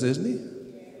helping us, isn't he?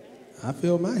 I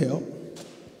feel my help.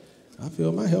 I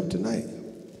feel my help tonight.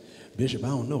 Bishop, I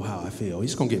don't know how I feel.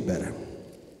 He's going to get better.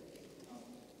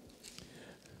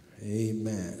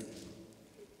 Amen.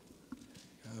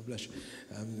 God bless you.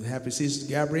 I'm happy to see Sister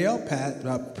Gabrielle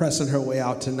pressing her way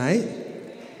out tonight.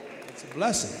 It's a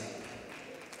blessing.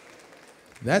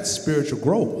 That's spiritual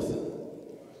growth.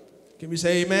 Can we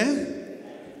say amen?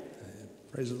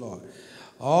 Praise the Lord.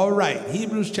 All right,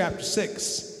 Hebrews chapter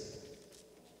 6.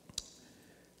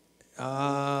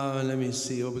 Let me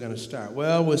see what we're going to start.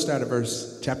 Well, we'll start at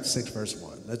chapter 6, verse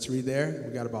 1. Let's read there.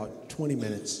 We got about 20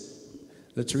 minutes.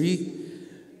 Let's read.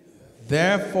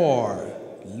 Therefore,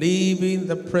 leaving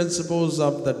the principles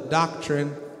of the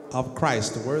doctrine of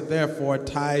Christ. The word therefore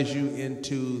ties you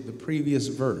into the previous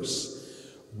verse.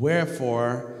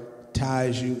 Wherefore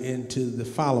ties you into the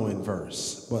following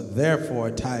verse. But therefore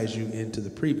ties you into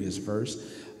the previous verse.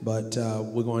 But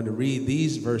we're going to read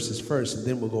these verses first, and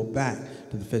then we'll go back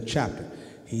to the 5th chapter.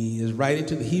 He is writing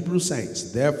to the Hebrew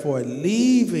saints. Therefore,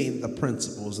 leaving the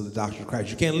principles of the doctrine of Christ.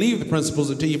 You can't leave the principles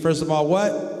until you, first of all,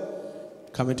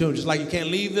 what? Come into them. Just like you can't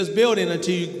leave this building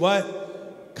until you,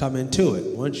 what? Come into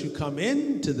it. Once you come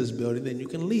into this building, then you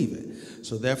can leave it.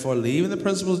 So therefore, leaving the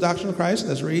principles of the doctrine of Christ,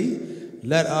 let's read.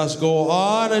 Let us go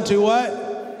on into what?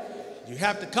 You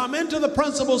have to come into the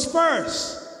principles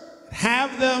first.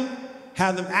 Have them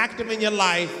active in your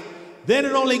life. Then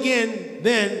and only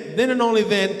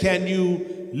then can you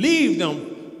leave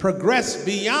them, progress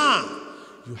beyond.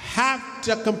 You have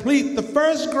to complete the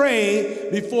 1st grade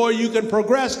before you can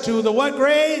progress to the what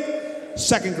grade?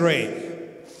 2nd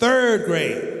grade, 3rd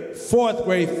grade, 4th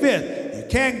grade, 5th. You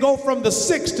can't go from the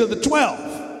 6th to the 12th.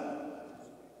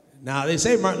 Now they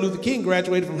say Martin Luther King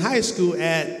graduated from high school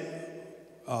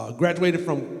graduated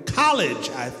from college,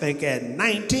 I think, at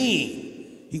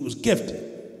 19. He was gifted.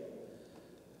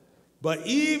 But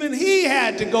even he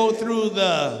had to go through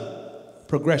the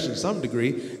progression to some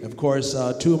degree. Of course,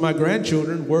 2 of my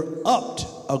grandchildren were upped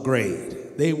a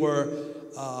grade.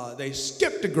 They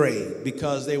skipped a grade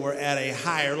because they were at a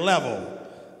higher level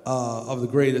of the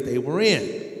grade that they were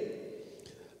in.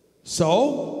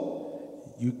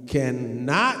 So you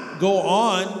cannot go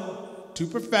on to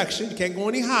perfection. You can't go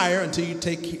any higher until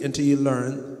you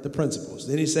learn the principles.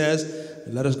 Then he says,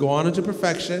 let us go on into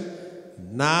perfection,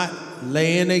 not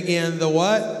laying again the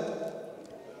what?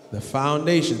 The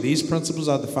foundation. These principles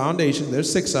are the foundation. There's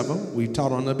 6 of them. We've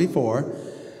taught on them before.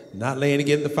 Not laying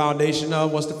again the foundation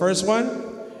of, what's the first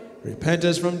one?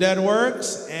 Repentance from dead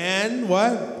works. And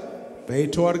what?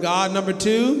 Faith toward God. Number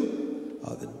 2,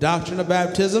 the doctrine of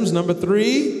baptisms. Number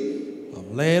 3,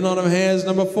 of laying on of hands.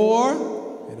 Number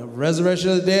 4, and of resurrection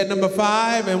of the dead. Number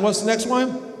 5, and what's the next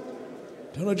one?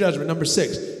 Eternal judgment. Number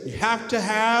 6. You have to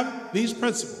have these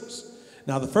principles.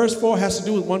 Now, the first 4 has to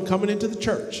do with one coming into the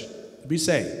church to be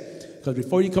saved. Because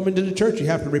before you come into the church, you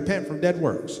have to repent from dead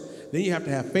works. Then you have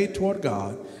to have faith toward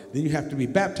God. Then you have to be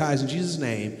baptized in Jesus'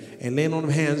 name. And laying on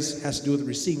of hands has to do with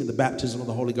receiving the baptism of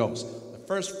the Holy Ghost. The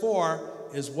first 4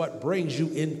 is what brings you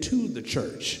into the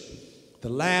church. The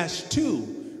last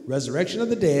 2, resurrection of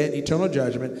the dead, eternal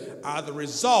judgment, are the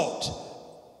result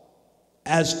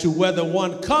as to whether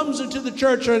one comes into the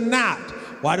church or not.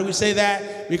 Why do we say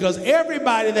that? Because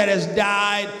everybody that has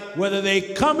died, whether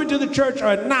they come into the church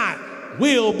or not,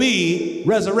 will be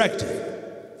resurrected.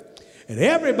 And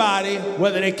everybody,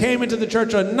 whether they came into the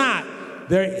church or not,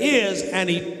 there is an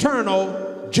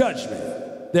eternal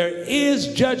judgment. There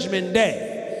is judgment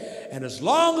day. And as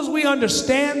long as we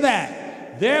understand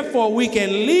that, therefore we can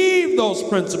leave those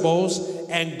principles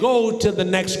and go to the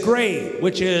next grade,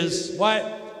 which is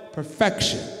what?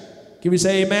 Perfection. Can we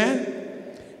say amen?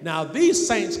 Now, these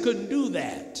saints couldn't do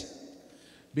that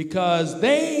because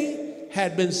they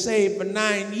had been saved for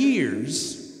 9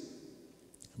 years,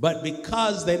 but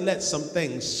because they let some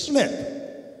things slip,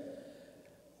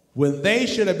 when they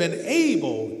should have been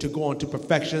able to go on to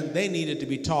perfection, they needed to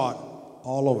be taught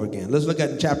all over again. Let's look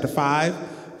at chapter 5,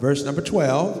 verse number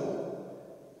 12.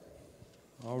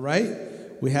 All right,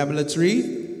 we have it. Let's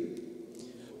read.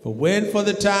 For when for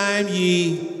the time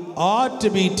ye ought to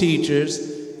be teachers,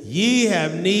 ye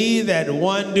have need that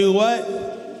one do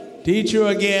what? Teach you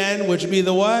again, which be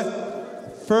the what?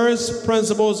 First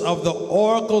principles of the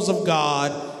oracles of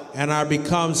God, and are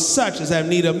become such as have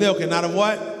need of milk and not of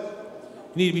what?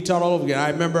 You need to be taught all over again. I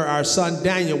remember our son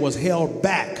Daniel was held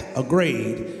back a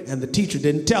grade, and the teacher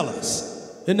didn't tell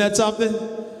us. Isn't that something?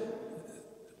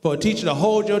 For a teacher to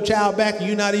hold your child back and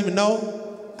you not even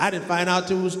know? I didn't find out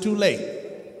till it was too late.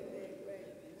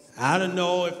 I don't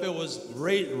know if it was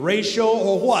racial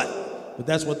or what, but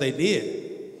that's what they did.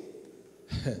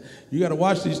 You got to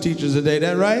watch these teachers today,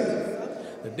 that right?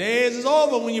 The days is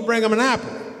over when you bring them an apple.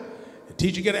 The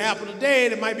teacher get an apple today,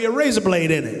 there might be a razor blade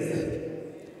in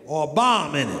it, or a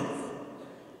bomb in it.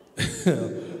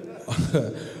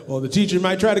 Or the teacher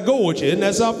might try to go with you. Isn't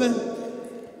that something?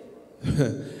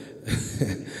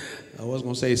 I was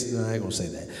going to say, no, I ain't going to say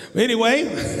that. But anyway,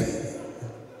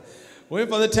 when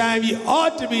for the time ye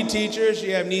ought to be teachers,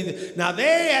 ye have neither. Now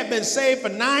they have been saved for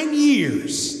 9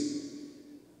 years.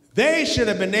 They should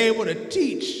have been able to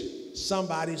teach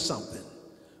somebody something.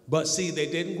 But see, they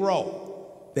didn't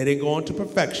grow. They didn't go into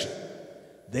perfection.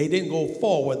 They didn't go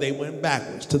forward, they went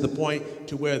backwards to the point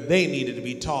to where they needed to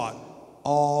be taught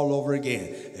all over again.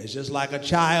 It's just like a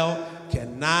child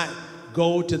cannot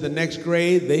go to the next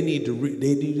grade. They need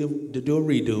to do a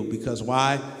redo. Because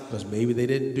why? Because maybe they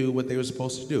didn't do what they were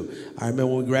supposed to do. I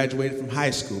remember when we graduated from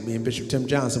high school, me and Bishop Tim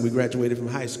Johnson, we graduated from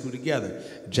high school together,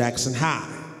 Jackson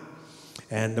High.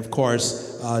 And of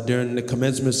course, during the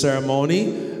commencement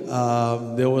ceremony,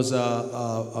 there was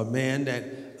a man that,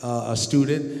 a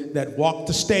student that walked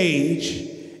the stage,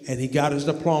 and he got his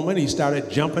diploma, and he started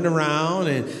jumping around,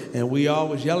 and we all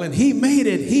was yelling, "He made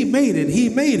it, he made it, he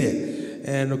made it."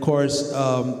 And of course,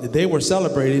 they were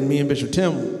celebrating. Me and Bishop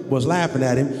Tim was laughing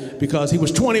at him because he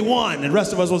was 21 and the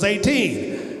rest of us was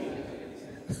 18.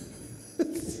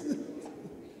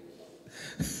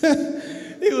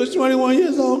 He was 21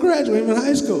 years old, graduating from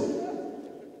high school.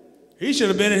 He should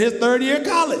have been in his third year of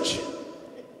college.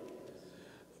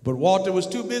 But Walter was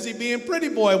too busy being pretty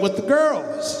boy with the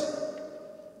girls.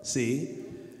 See?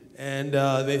 And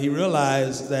then he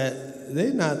realized that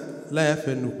they're not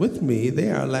laughing with me, they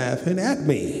are laughing at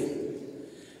me.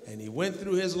 And he went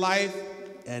through his life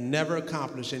and never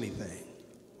accomplished anything.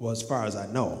 Well, as far as I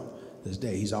know, this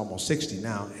day, he's almost 60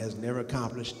 now, has never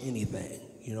accomplished anything.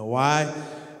 You know why?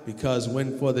 Because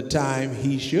when for the time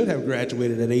he should have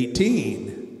graduated at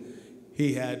 18,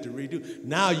 he had to redo.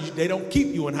 Now they don't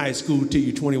keep you in high school till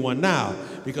you're 21 now,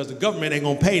 because the government ain't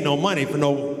gonna pay no money for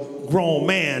no grown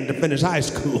man to finish high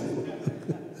school.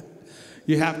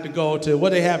 You have to go to,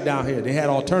 what they have down here? They had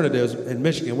alternatives in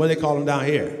Michigan. What do they call them down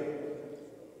here?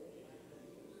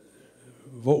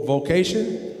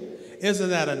 Vocation? Isn't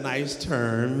that a nice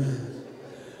term?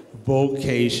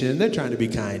 Vocation. They're trying to be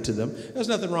kind to them. There's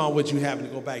nothing wrong with you having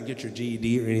to go back and get your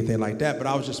GED or anything like that, but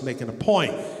I was just making a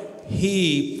point.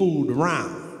 He fooled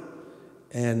around,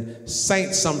 and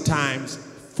saints sometimes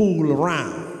fool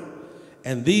around,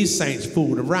 and these saints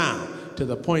fooled around to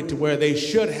the point to where they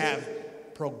should have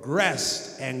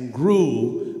progressed and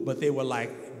grew, but they were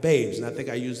like babes. And I think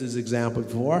I used this example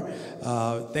before.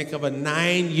 Think of a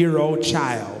 9-year-old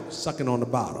child sucking on the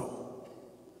bottle.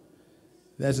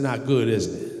 That's not good,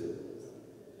 isn't it?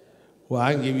 Well,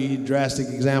 I can give you a drastic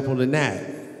example than that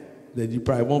you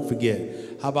probably won't forget.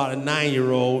 How about a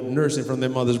 9-year-old nursing from their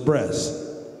mother's breast?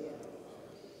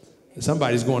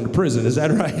 Somebody's going to prison, is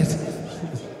that right?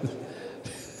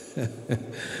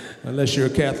 Unless you're a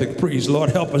Catholic priest.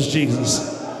 Lord help us,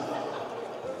 Jesus.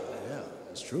 Yeah,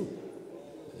 it's true.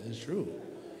 It's true.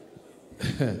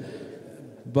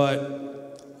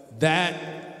 But that,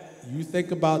 you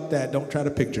think about that, don't try to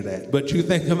picture that, but you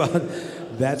think about,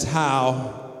 that's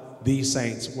how these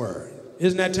saints were.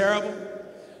 Isn't that terrible?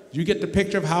 You get the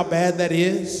picture of how bad that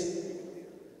is?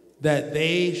 That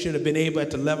they should have been able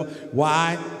at the level.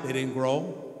 Why? They didn't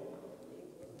grow.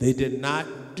 They did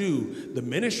not do. The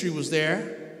ministry was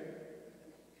there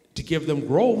to give them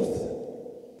growth.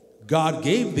 God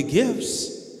gave the gifts.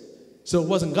 So it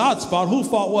wasn't God's fault. Whose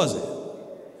fault was it?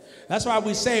 That's why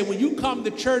we say when you come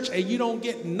to church and you don't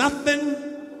get nothing,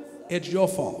 it's your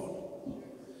fault.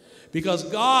 Because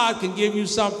God can give you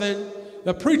something.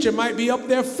 The preacher might be up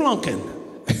there flunking.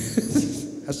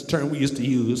 That's the term we used to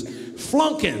use.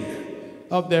 Flunking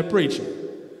of their preaching.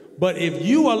 But if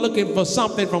you are looking for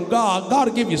something from God, God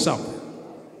will give you something.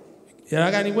 Yeah,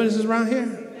 I got any witnesses around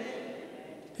here?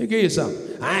 He'll give you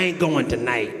something. I ain't going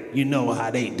tonight. You know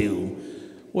how they do.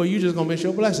 Well, you just gonna miss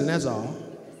your blessing, that's all.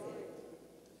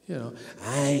 You know,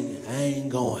 I ain't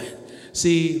going.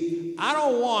 See, I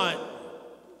don't want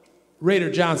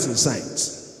Rader Johnson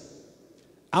saints.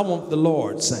 I want the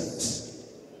Lord saints.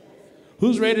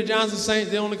 Who's Rader Johnson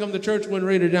saints? They only come to church when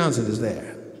Rader Johnson is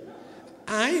there.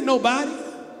 I ain't nobody.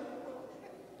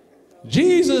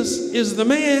 Jesus is the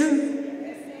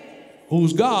man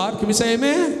who's God. Can we say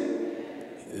amen?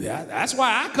 That's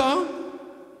why I come.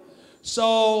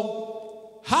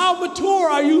 So, how mature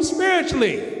are you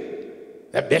spiritually?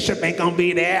 The bishop ain't gonna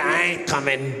be there. I ain't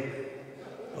coming.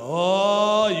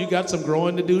 Oh, you got some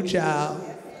growing to do, child.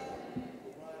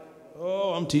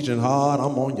 Oh, I'm teaching hard.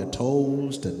 I'm on your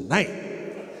toes tonight.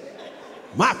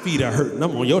 My feet are hurting.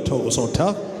 I'm on your toes so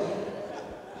tough.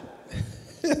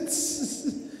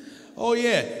 Oh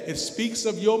yeah, it speaks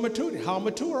of your maturity. How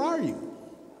mature are you?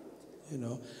 You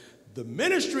know, the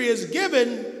ministry is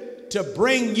given to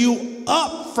bring you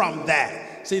up from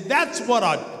that. See, that's what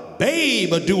a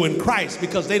babe will do in Christ,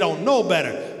 because they don't know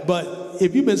better. But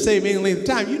if you've been saved any length of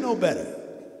time, you know better.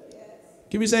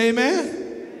 Can we say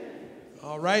amen?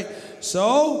 All right.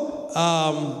 So,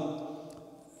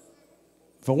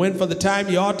 for the time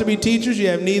you ought to be teachers, you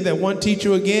have need that one teach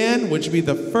you again, which be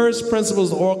the first principles,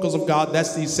 the oracles of God.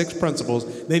 That's these 6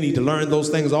 principles. They need to learn those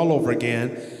things all over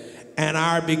again. and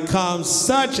are become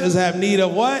such as have need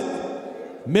of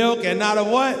what? Milk and not of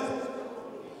what?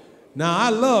 Now, I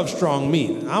love strong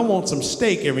meat. I want some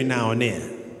steak every now and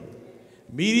then.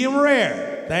 Medium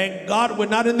rare. Thank God we're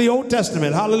not in the Old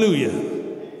Testament. Hallelujah.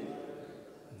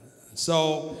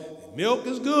 So, milk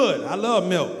is good. I love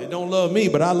milk. It don't love me,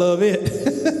 but I love it.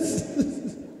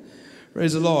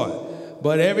 Praise the Lord.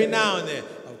 But every now and then,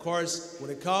 of course, when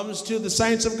it comes to the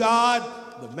saints of God,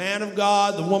 the man of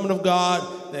God, the woman of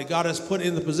God that God has put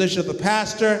in the position of the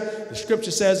pastor, the scripture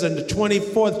says in the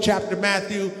 24th chapter of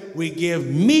Matthew, we give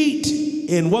meat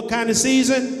in what kind of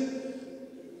season?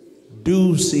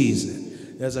 Due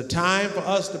season. There's a time for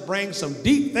us to bring some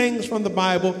deep things from the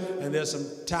Bible, and there's some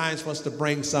times for us to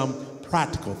bring some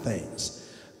practical things.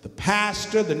 The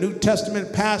pastor, the New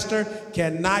Testament pastor,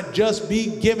 cannot just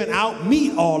be giving out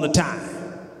meat all the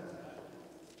time,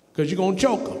 because you're going to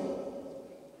choke them.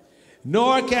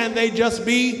 Nor can they just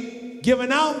be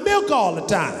giving out milk all the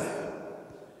time,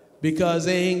 because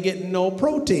they ain't getting no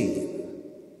protein.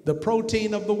 The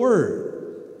protein of the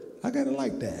word. I kind of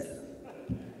like that.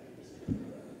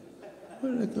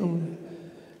 Where did that come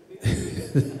from?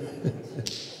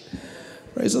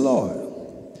 Praise the Lord.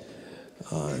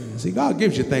 See, God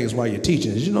gives you things while you're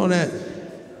teaching. Did you know that?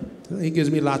 He gives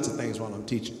me lots of things while I'm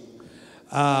teaching.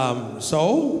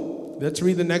 So let's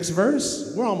read the next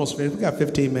verse. We're almost finished. We got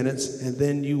 15 minutes, and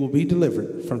then you will be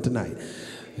delivered from tonight.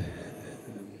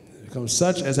 Become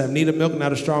such as have need of milk,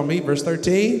 not of strong meat. Verse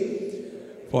 13.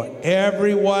 For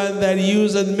everyone that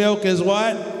useth milk is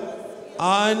what?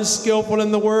 Unskillful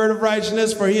in the word of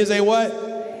righteousness, for he is a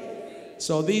what?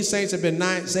 So these saints have been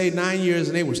saved 9 years,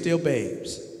 and they were still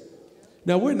babes.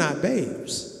 Now, we're not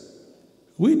babes.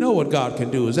 We know what God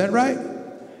can do. Is that right?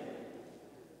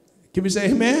 Can we say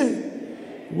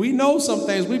amen? We know some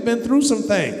things. We've been through some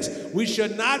things. We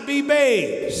should not be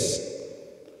babes.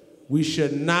 We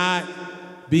should not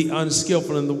be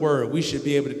unskillful in the word. We should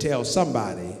be able to tell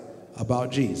somebody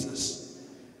about Jesus.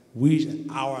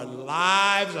 Our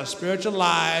lives, our spiritual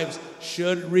lives,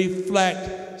 should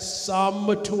reflect some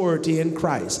maturity in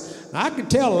Christ. Now, I can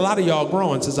tell a lot of y'all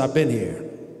growing since I've been here.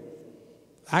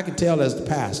 I can tell as the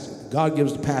pastor. God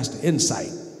gives the pastor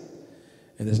insight.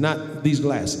 And it's not these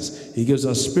glasses. He gives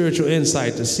us spiritual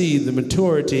insight to see the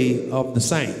maturity of the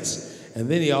saints. And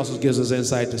then he also gives us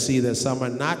insight to see that some are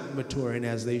not maturing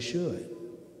as they should.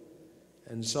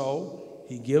 And so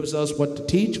he gives us what to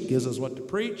teach, gives us what to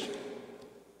preach,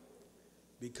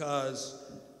 because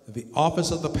the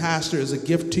office of the pastor is a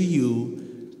gift to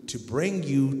you to bring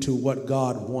you to what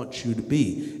God wants you to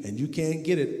be. And you can't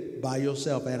get it by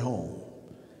yourself at home.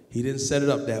 He didn't set it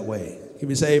up that way. Can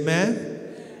we say amen?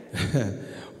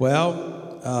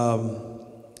 Well,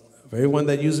 for everyone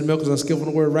that uses milk is unskillful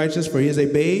in the word of righteousness, for he is a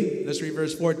babe. Let's read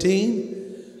verse 14.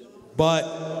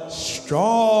 But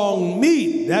strong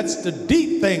meat, that's the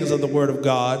deep things of the word of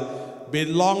God,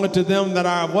 belongeth to them that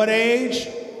are of what age?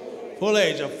 Full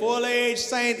age. A full age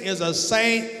saint is a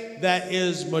saint that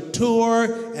is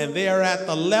mature, and they are at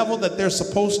the level that they're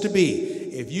supposed to be.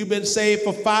 If you've been saved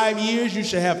for 5 years, you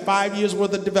should have 5 years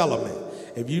worth of development.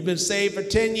 If you've been saved for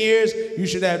 10 years, you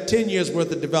should have 10 years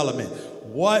worth of development.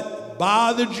 What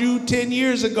bothered you 10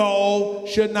 years ago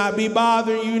should not be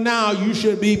bothering you now. You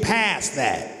should be past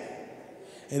that.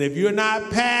 And if you're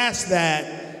not past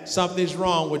that, something's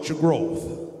wrong with your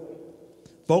growth.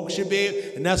 Folks should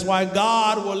be, and that's why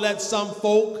God will let some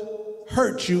folk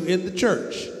hurt you in the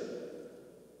church.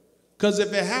 Because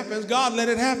if it happens, God let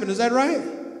it happen. Is that right?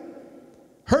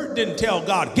 Hurt didn't tell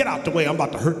God, get out the way, I'm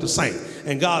about to hurt the saint.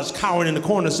 And God's cowering in the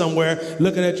corner somewhere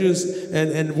looking at you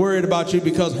and worried about you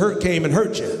because hurt came and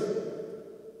hurt you.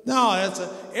 No,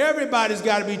 everybody's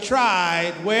got to be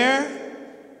tried where?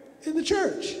 In the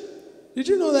church. Did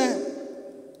you know that?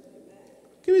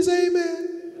 Can we say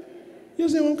amen? You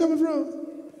understand where I'm coming from?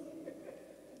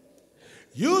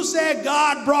 You said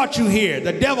God brought you here.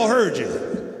 The devil heard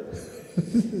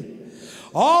you.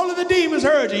 All of the demons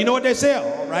heard you. You know what they say?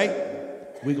 All right.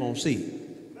 We're going to see.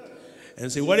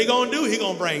 And see what he going to do. He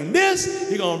going to bring this.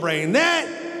 He going to bring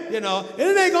that. You know, and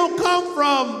it ain't going to come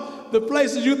from the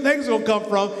places you think it's going to come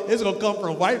from. It's going to come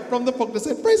from right from the folk that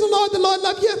said, praise the Lord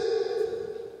love you.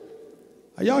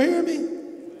 Are y'all hearing me?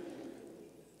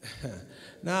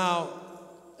 Now,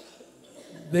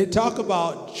 they talk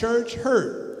about church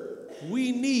hurt.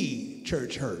 We need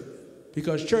church hurt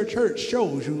because church hurt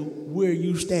shows you where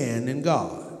you stand in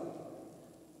God.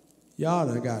 Y'all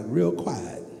done got real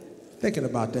quiet thinking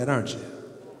about that, aren't you?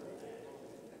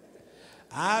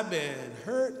 I've been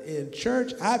hurt in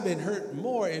church. I've been hurt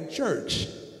more in church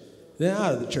than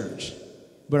out of the church.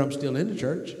 But I'm still in the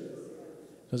church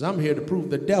because I'm here to prove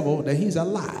the devil that he's a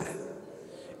lie.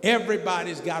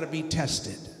 Everybody's got to be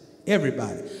tested.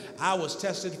 Everybody. I was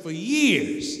tested for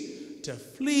years to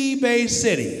flee Bay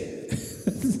City,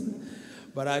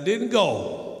 but I didn't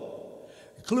go.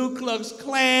 Ku Klux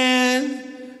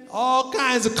Klan, all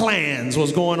kinds of clans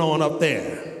was going on up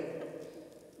there.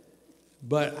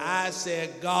 But I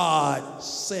said, God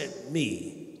sent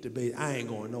me to Bay. I ain't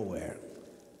going nowhere.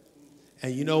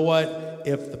 And you know what?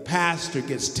 If the pastor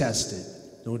gets tested,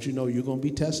 don't you know you're going to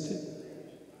be tested?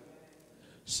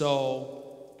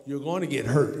 So you're going to get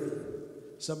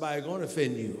hurt. Somebody's going to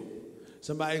offend you.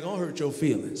 Somebody's going to hurt your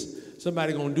feelings.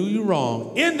 Somebody's going to do you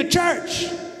wrong in the church.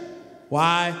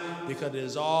 Why? Because it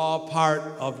is all part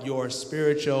of your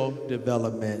spiritual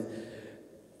development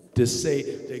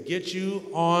to get you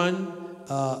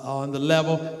on the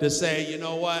level to say, you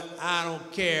know what? I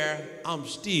don't care. I'm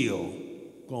still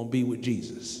going to be with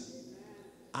Jesus.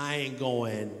 I ain't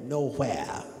going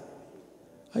nowhere.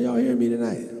 Are y'all hearing me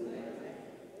tonight?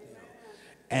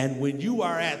 And when you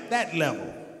are at that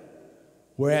level,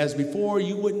 whereas before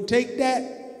you wouldn't take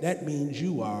that, that means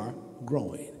you are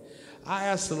growing. I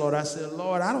asked the Lord, I said,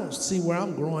 Lord, I don't see where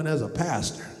I'm growing as a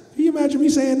pastor. Can you imagine me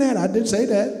saying that? I did say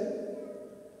that.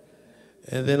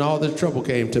 And then all this trouble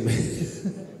came to me.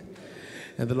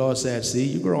 And the Lord said, see,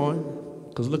 you're growing,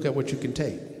 because look at what you can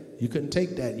take. You couldn't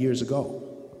take that years ago,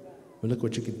 but look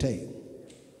what you can take.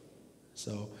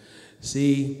 So,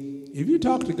 see, if you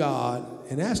talk to God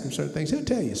and ask him certain things, he'll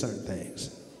tell you certain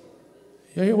things.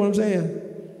 You hear what I'm saying?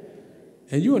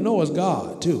 And you will know it's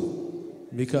God, too,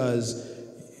 because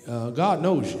God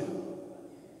knows you.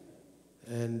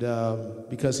 And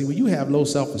because, see, when you have low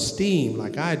self-esteem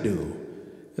like I do,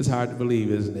 it's hard to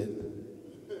believe, isn't it?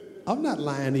 I'm not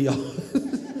lying to y'all.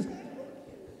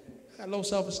 I got low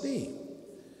self-esteem.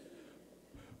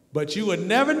 But you would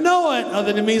never know it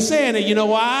other than me saying it. You know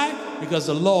why? Because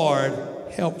the Lord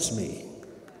helps me.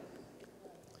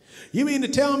 You mean to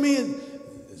tell me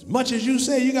as much as you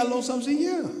say you got low self-esteem?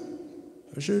 Yeah,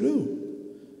 I sure do.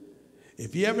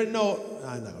 If you ever know,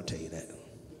 I'm not going to tell you that.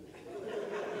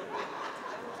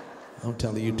 I'm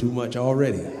telling you too much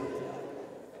already.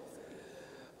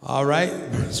 All right,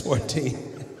 verse 14.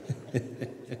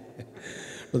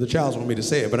 Brother Charles want me to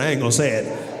say it, but I ain't going to say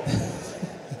it.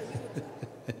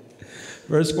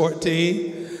 Verse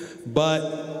 14,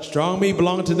 but strong meat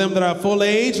belongeth to them that are full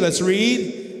age. Let's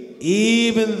read.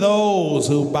 Even those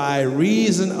who by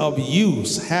reason of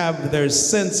use have their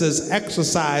senses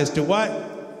exercised to what?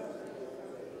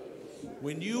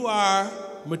 When you are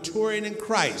maturing in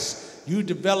Christ, you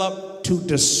develop to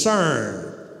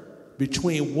discern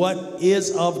between what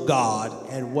is of God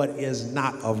and what is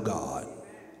not of God.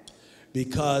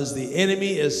 Because the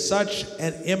enemy is such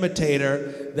an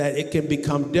imitator that it can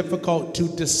become difficult to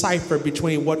decipher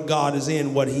between what God is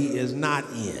in, what he is not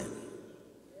in.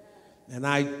 And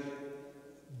I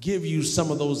give you some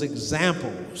of those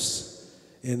examples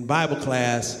in Bible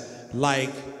class,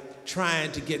 like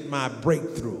trying to get my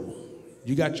breakthrough.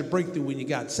 You got your breakthrough when you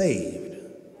got saved.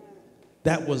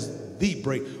 That was the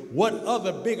break. What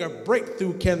other bigger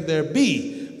breakthrough can there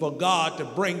be for God to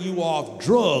bring you off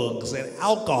drugs and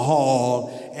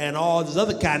alcohol and all this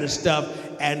other kind of stuff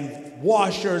and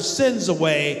wash your sins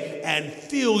away and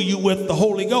fill you with the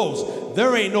Holy Ghost?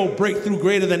 There ain't no breakthrough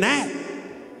greater than that.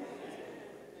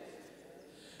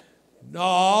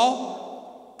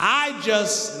 No,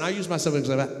 and I use myself as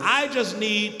an example, I just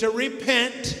need to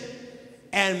repent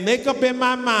and make up in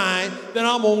my mind that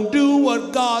I'm going to do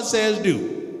what God says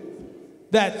do.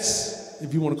 That's,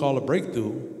 if you want to call it a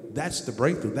breakthrough, that's the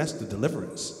breakthrough. That's the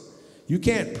deliverance. You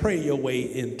can't pray your way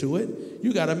into it.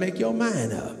 You got to make your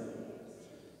mind up.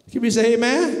 Can we say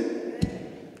amen?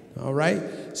 All right.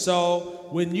 So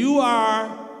when you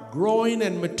are growing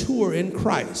and mature in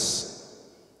Christ,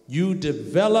 you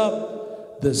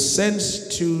develop the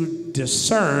sense to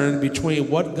discern between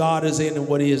what God is in and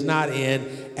what he is not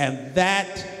in. And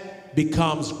that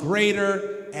becomes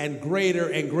greater and greater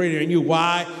and greater in you.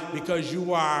 Why? Because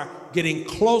you are getting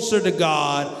closer to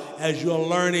God as you're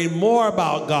learning more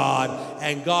about God,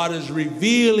 and God is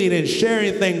revealing and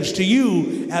sharing things to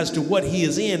you as to what he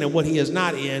is in and what he is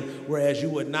not in, whereas you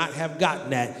would not have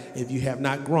gotten that if you have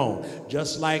not grown.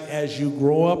 Just like as you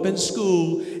grow up in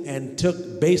school and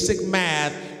took basic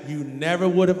math, you never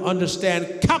would have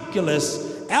understood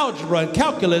algebra and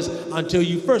calculus until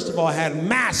you first of all had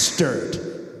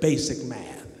mastered basic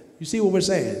math. You see what we're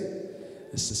saying?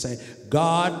 It's the same.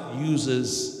 God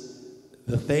uses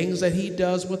the things that he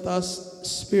does with us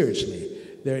spiritually.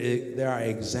 There are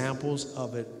examples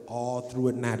of it all through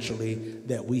it naturally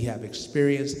that we have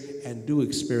experienced and do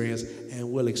experience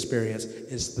and will experience.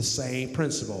 It's the same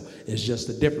principle. It's just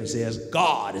the difference is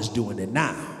God is doing it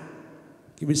now.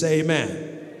 Can we say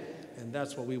amen? And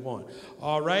that's what we want.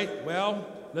 All right, well,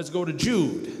 let's go to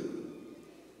Jude.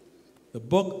 The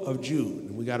book of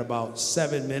Jude. We got about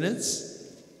 7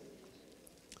 minutes.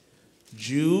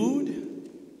 Jude.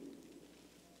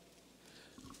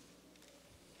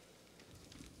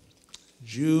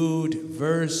 Jude,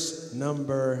 verse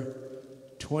number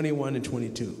 21 and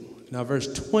 22. Now,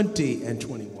 verse 20 and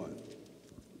 21.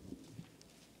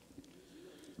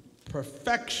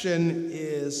 Perfection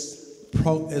is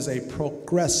a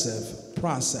progressive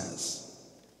process.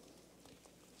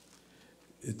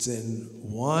 It's in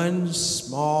one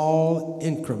small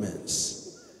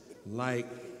increments, like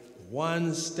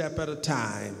one step at a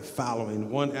time,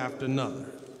 following one after another.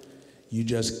 You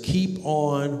just keep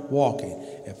on walking.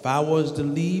 If I was to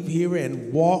leave here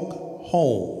and walk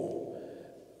home,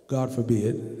 God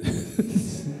forbid,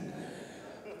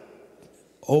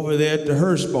 over there at the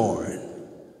Hurstbourne,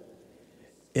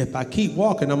 if I keep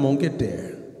walking, I'm going to get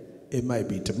there. It might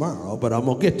be tomorrow, but I'm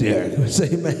going to get there. Say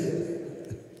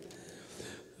amen.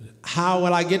 How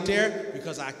will I get there?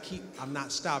 Because I'm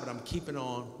not stopping. I'm keeping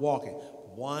on walking.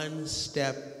 One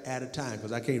step at a time,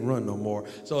 because I can't run no more.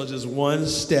 So it's just one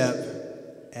step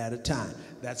at a time.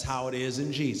 That's how it is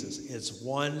in Jesus. It's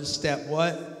one step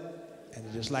what? And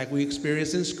just like we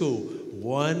experienced in school,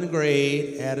 one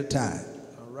grade at a time.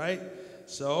 All right?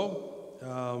 So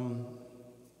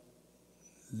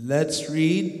let's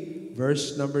read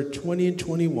verse number 20 and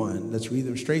 21. Let's read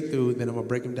them straight through, then I'm going to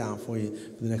break them down for you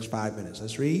for the next 5 minutes.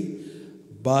 Let's read.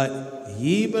 But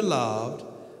ye beloved,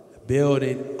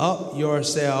 building up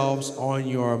yourselves on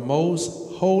your most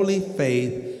holy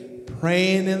faith,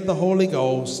 praying in the Holy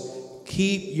Ghost,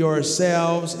 keep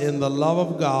yourselves in the love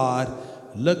of God,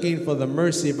 looking for the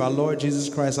mercy of our Lord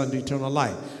Jesus Christ unto eternal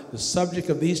life. The subject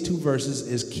of these 2 verses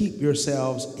is keep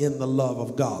yourselves in the love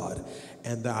of God.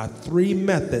 And there are 3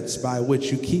 methods by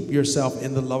which you keep yourself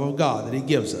in the love of God that he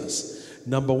gives us.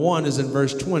 Number 1 is in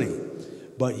verse 20.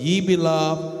 But ye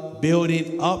beloved,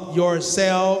 building up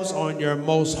yourselves on your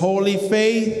most holy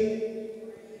faith.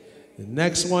 The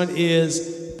next one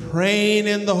is praying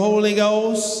in the Holy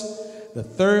Ghost. The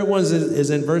third one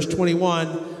is in verse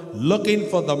 21, looking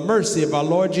for the mercy of our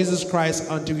Lord Jesus Christ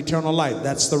unto eternal life.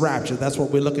 That's the rapture. That's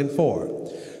what we're looking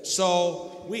for.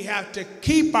 So we have to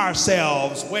keep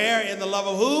ourselves where? In the love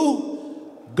of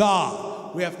who?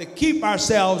 God. We have to keep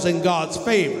ourselves in God's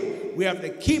favor. We have to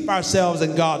keep ourselves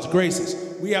in God's graces.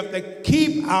 We have to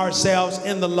keep ourselves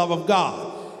in the love of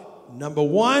God. Number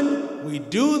 1, we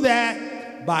do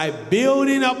that by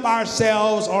building up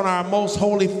ourselves on our most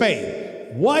holy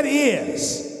faith. What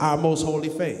is our most holy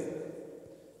faith?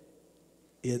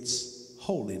 It's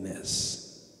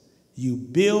holiness. You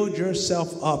build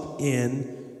yourself up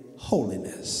in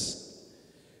holiness.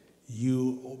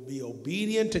 You be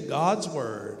obedient to God's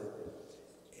word.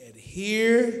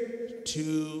 Adhere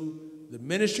to the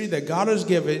ministry that God has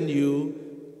given you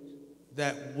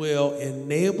that will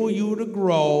enable you to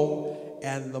grow,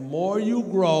 and the more you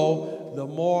grow, the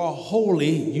more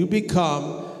holy you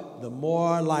become, the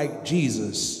more like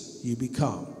Jesus you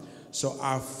become. So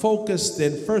our focus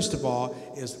then, first of all,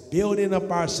 is building up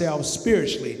ourselves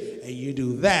spiritually, and you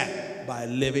do that by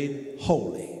living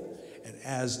holy. And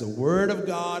as the Word of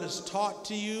God is taught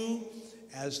to you,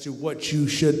 as to what you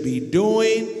should be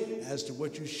doing, as to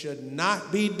what you should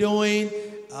not be doing,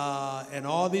 and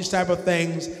all these type of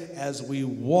things, as we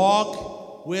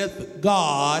walk with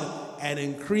God and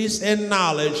increase in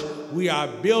knowledge, we are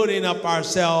building up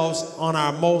ourselves on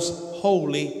our most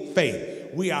holy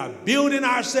faith. We are building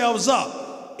ourselves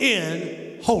up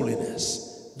in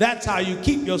holiness. That's how you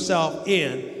keep yourself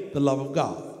in the love of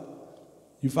God.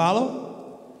 You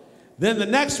follow? Then the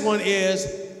next one is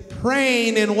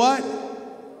praying in what?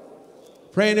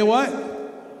 Praying in what?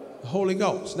 The Holy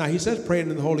Ghost. Now he says praying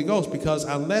in the Holy Ghost because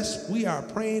unless we are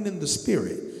praying in the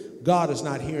Spirit, God is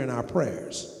not hearing our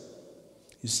prayers.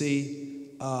 You see,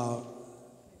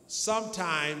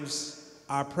 sometimes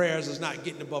our prayers is not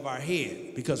getting above our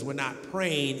head because we're not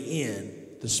praying in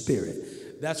the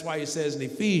Spirit. That's why he says in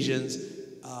Ephesians,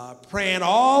 praying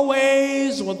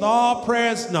always with all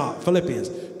prayers, no, Philippians,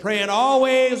 praying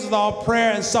always with all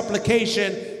prayer and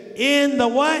supplication in the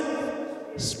what?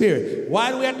 Spirit. Why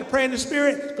do we have to pray in the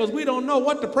Spirit? Because we don't know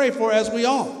what to pray for as we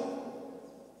ought.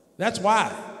 That's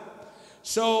why.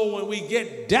 So when we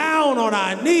get down on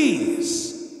our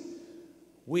knees,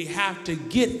 we have to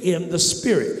get in the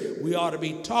Spirit. We ought to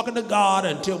be talking to God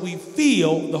until we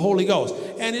feel the Holy Ghost.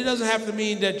 And it doesn't have to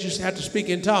mean that you just have to speak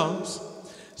in tongues.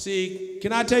 See,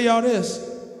 can I tell y'all this?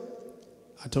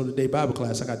 I told the day Bible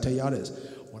class, I got to tell y'all this.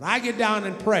 When I get down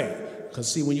and pray,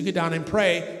 because see, when you get down and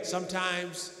pray,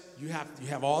 sometimes you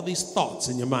have all these thoughts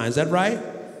in your mind. Is that right?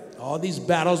 All these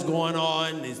battles going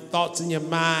on, these thoughts in your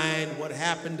mind, what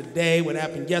happened today, what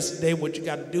happened yesterday, what you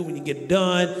got to do when you get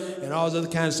done, and all this other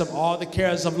kind of stuff. All the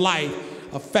cares of life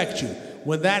affect you.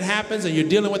 When that happens and you're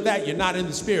dealing with that, you're not in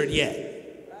the spirit yet.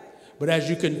 But as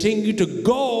you continue to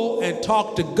go and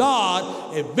talk to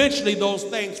God, eventually those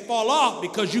things fall off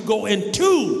because you go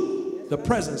into the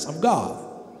presence of God.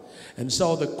 And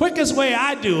so the quickest way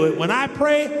I do it, when I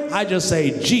pray, I just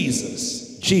say,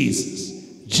 Jesus, Jesus,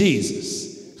 Jesus.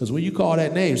 Because when you call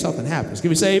that name, something happens. Can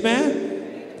we say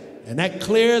amen? And that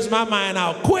clears my mind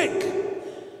out quick.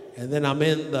 And then I'm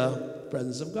in the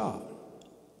presence of God.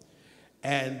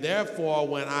 And therefore,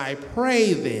 when I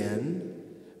pray then,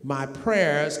 my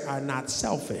prayers are not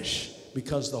selfish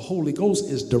because the Holy Ghost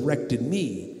is directing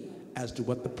me as to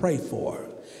what to pray for.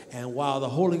 And while the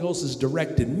Holy Ghost is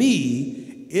directing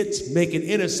me, it's making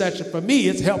intercession for me.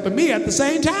 It's helping me at the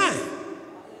same time.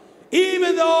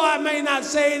 Even though I may not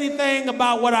say anything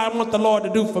about what I want the Lord to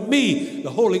do for me, the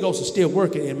Holy Ghost is still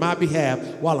working in my behalf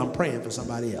while I'm praying for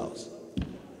somebody else.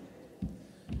 Does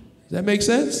that make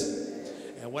sense?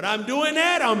 And when I'm doing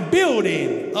that, I'm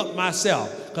building up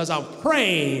myself because I'm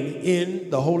praying in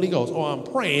the Holy Ghost, or I'm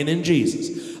praying in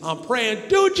Jesus. I'm praying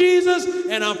to Jesus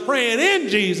and I'm praying in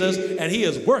Jesus, and he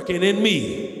is working in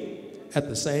me at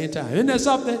the same time. Isn't that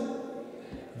something?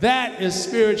 That is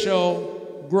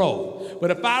spiritual growth.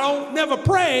 But if I don't never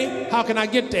pray, how can I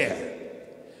get there?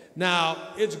 Now,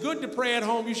 it's good to pray at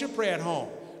home. You should pray at home.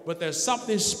 But there's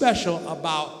something special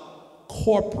about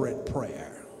corporate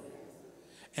prayer.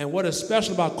 And what is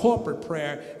special about corporate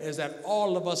prayer is that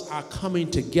all of us are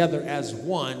coming together as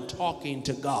one, talking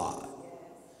to God.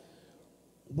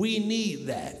 We need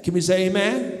that. Can we say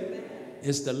amen?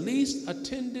 It's the least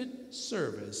attended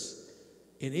service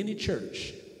in any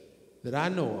church that I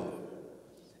know of.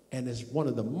 And it's one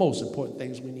of the most important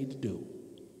things we need to do.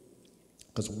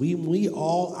 Because we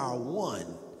all are one,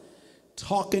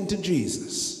 talking to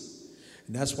Jesus.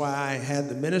 And that's why I had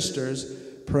the ministers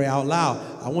pray out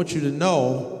loud. I want you to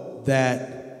know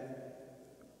that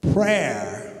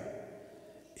prayer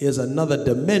is another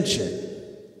dimension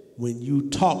when you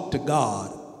talk to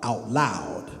God out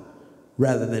loud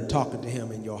rather than talking to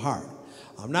him in your heart.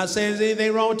 I'm not saying there's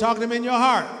anything wrong with talking to him in your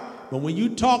heart. But when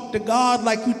you talk to God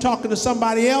like you're talking to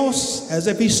somebody else, as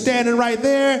if he's standing right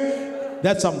there,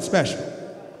 that's something special.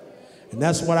 And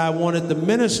that's what I wanted the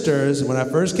ministers, when I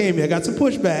first came here, I got some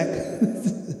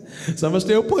pushback. Some are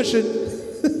still pushing.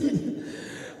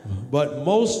 But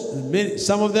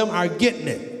some of them are getting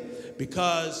it.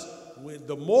 Because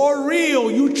the more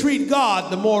real you treat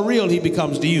God, the more real he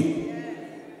becomes to you.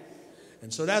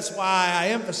 And so that's why I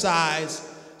emphasize,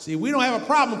 see, we don't have a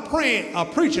problem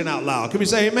preaching out loud. Can we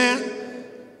say amen?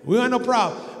 We don't have no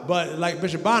problem. But like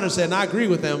Bishop Bonner said, and I agree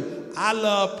with him, I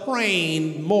love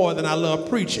praying more than I love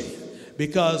preaching.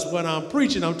 Because when I'm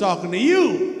preaching, I'm talking to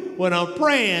you. When I'm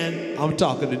praying, I'm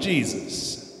talking to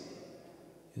Jesus.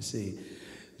 You see,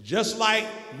 just like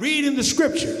reading the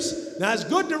scriptures. Now, it's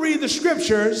good to read the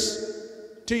scriptures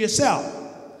to yourself.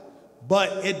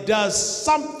 But it does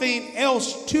something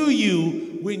else to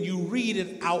you when you read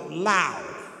it out loud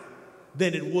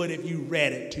than it would if you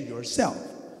read it to yourself.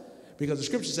 Because the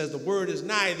scripture says the word is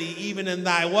nigh thee, even in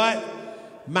thy what?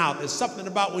 Mouth. There's something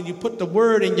about when you put the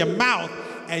word in your mouth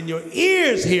and your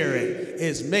ears hear it,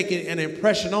 it's making an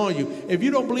impression on you. If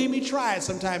you don't believe me, try it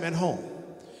sometime at home.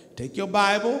 Take your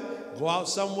Bible, go out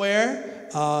somewhere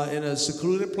in a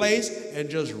secluded place and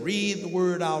just read the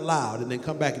word out loud and then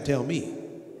come back and tell me.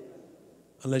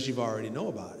 Unless you've already know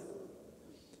about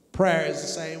it. Prayer is the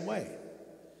same way.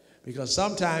 Because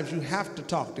sometimes you have to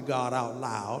talk to God out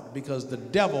loud because the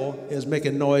devil is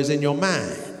making noise in your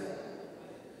mind.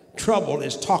 Trouble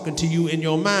is talking to you in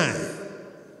your mind.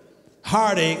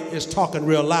 Heartache is talking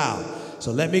real loud.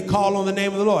 So let me call on the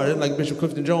name of the Lord. Like Bishop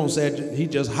Clifton Jones said, he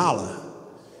just holler.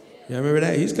 You remember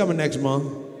that? He's coming next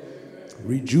month.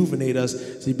 Rejuvenate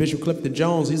us. See, Bishop Clifton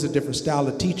Jones, he's a different style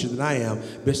of teacher than I am.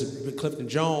 Bishop Clifton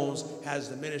Jones has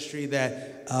the ministry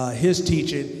that his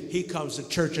teaching, he comes to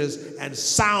churches and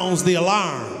sounds the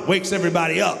alarm, wakes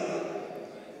everybody up.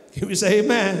 Can we say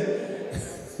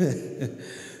amen?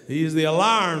 He's the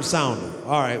alarm sounder.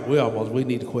 All right, we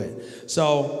need to quit.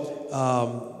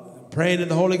 So, praying in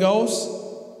the Holy Ghost,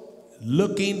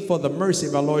 looking for the mercy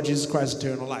of our Lord Jesus Christ's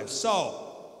eternal life. So,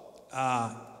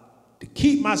 to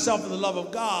keep myself in the love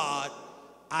of God,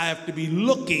 I have to be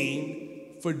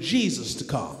looking for Jesus to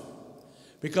come.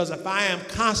 Because if I am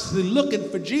constantly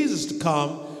looking for Jesus to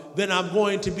come, then I'm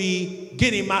going to be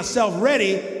getting myself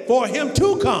ready for him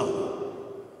to come.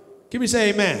 Can we say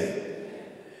amen?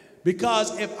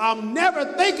 Because if I'm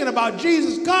never thinking about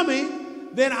Jesus coming,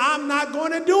 then I'm not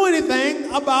going to do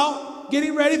anything about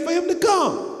getting ready for him to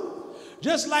come.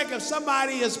 Just like if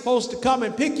somebody is supposed to come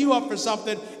and pick you up for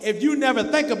something, if you never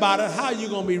think about it, how are you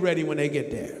going to be ready when they get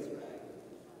there?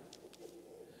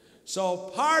 So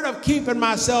part of keeping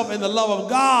myself in the love of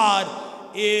God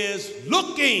is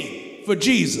looking for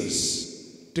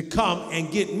Jesus to come and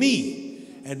get me.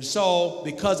 And so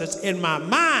because it's in my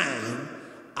mind,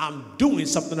 I'm doing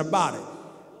something about it.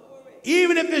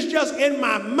 Even if it's just in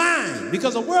my mind,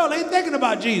 because the world ain't thinking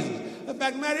about Jesus. The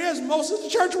fact of the matter is, most of the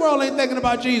church world ain't thinking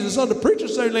about Jesus. So the preacher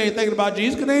certainly ain't thinking about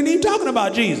Jesus because they ain't even talking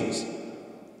about Jesus.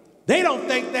 They don't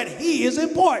think that he is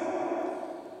important.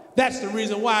 That's the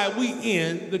reason why we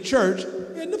in the church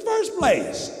in the first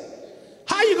place.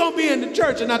 How you going to be in the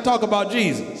church and not talk about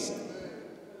Jesus?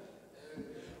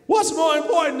 What's more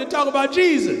important than talk about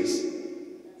Jesus?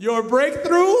 Your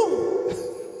breakthrough?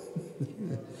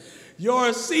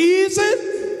 Your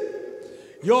season?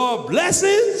 Your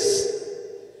blessings?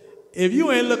 If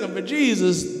you ain't looking for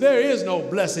Jesus, there is no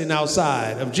blessing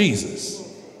outside of Jesus.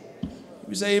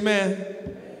 You say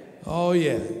amen? Oh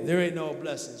yeah, there ain't no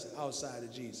blessings outside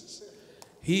of Jesus.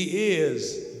 He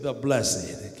is the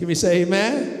blessing. Can we say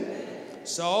amen?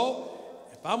 So,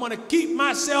 if I want to keep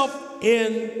myself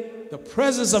in the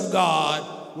presence of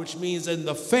God, which means in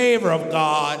the favor of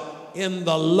God, in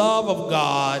the love of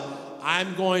God,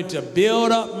 I'm going to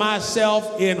build up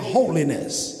myself in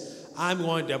holiness. I'm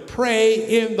going to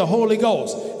pray in the Holy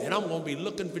Ghost, and I'm going to be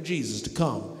looking for Jesus to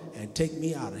come and take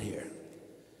me out of here.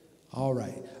 All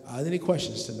right. Are there any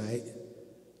questions tonight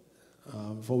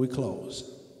before we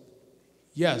close?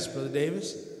 Yes, Brother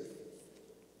Davis.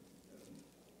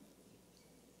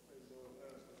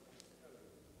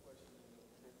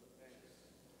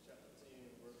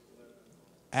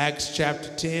 Acts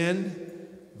chapter 10,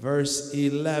 verse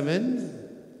 11.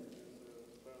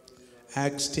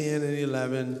 Acts 10 and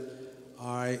 11.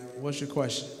 All right, what's your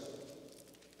question?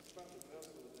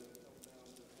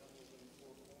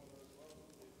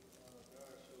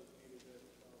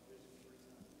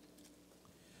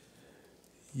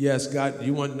 Yes, God,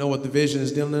 you want to know what the vision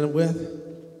is dealing with?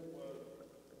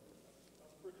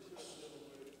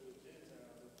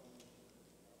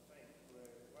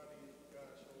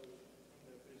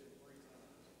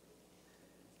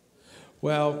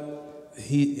 Well,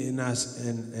 he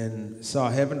and saw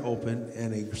heaven open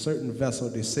and a certain vessel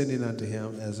descending unto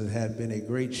him, as it had been a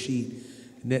great sheet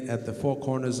knit at the four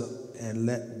corners and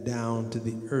let down to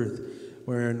the earth,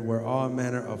 wherein were all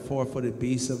manner of four-footed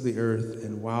beasts of the earth,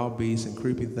 and wild beasts, and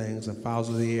creeping things, and fowls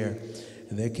of the air.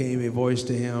 And there came a voice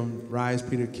to him, Rise,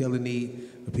 Peter, kill and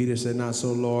eat. But Peter said, Not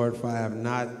so, Lord, for I have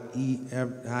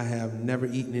never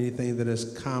eaten anything that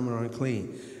is common or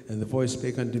unclean. And the voice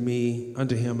spake unto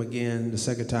him again the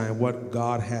second time, What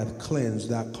God hath cleansed,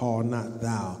 that call not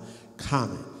thou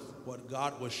common. What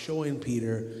God was showing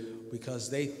Peter, because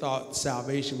they thought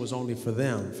salvation was only for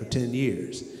them for 10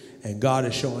 years. And God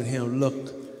is showing him,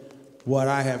 look, what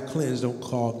I have cleansed don't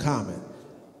call common.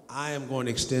 I am going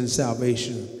to extend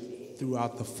salvation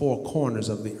throughout the four corners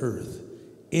of the earth.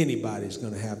 Anybody's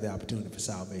going to have the opportunity for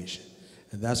salvation.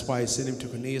 And that's why he sent him to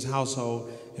Cornelius'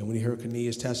 household. And when he heard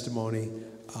Cornelius' testimony,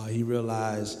 he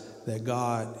realized that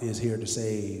God is here to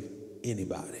save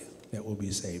anybody that will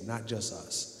be saved, not just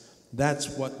us. That's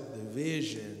what the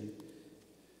vision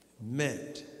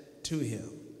meant to him.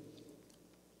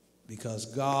 Because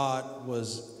God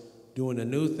was doing a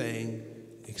new thing,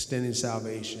 extending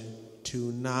salvation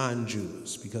to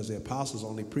non-Jews, because the apostles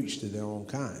only preached to their own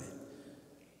kind.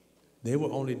 They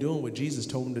were only doing what Jesus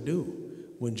told them to do.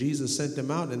 When Jesus sent them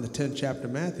out in the 10th chapter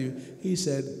of Matthew, he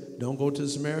said, don't go to the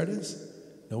Samaritans,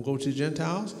 don't go to the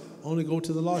Gentiles, only go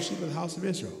to the lost sheep of the house of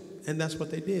Israel. And that's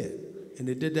what they did. And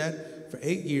they did that for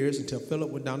 8 years until Philip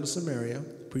went down to Samaria,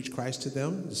 preached Christ to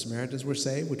them. The Samaritans were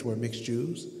saved, which were mixed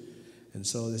Jews. And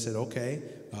so they said, okay,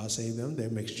 God saved them. They're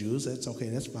mixed Jews. That's okay.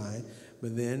 That's fine.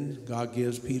 But then God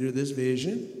gives Peter this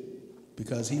vision,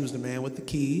 because he was the man with the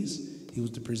keys. He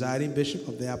was the presiding bishop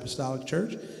of the Apostolic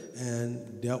Church,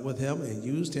 and dealt with him and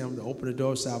used him to open the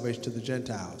door of salvation to the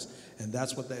Gentiles. And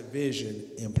that's what that vision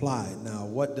implied. Now,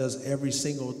 what does every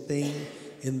single thing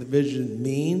in the vision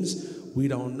means? We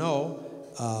don't know,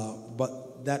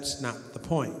 but that's not the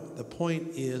point. The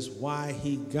point is why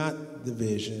he got the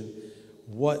vision,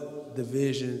 what the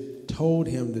vision told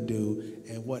him to do,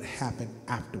 and what happened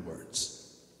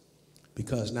afterwards.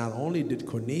 Because not only did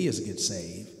Cornelius get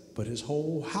saved, but his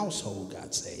whole household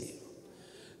got saved.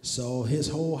 So his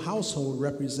whole household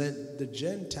represent the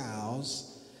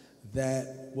Gentiles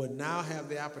that would now have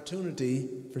the opportunity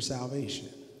for salvation.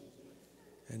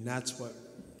 And that's what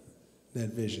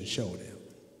that vision showed him.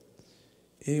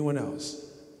 Anyone else?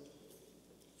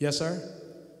 Yes, sir?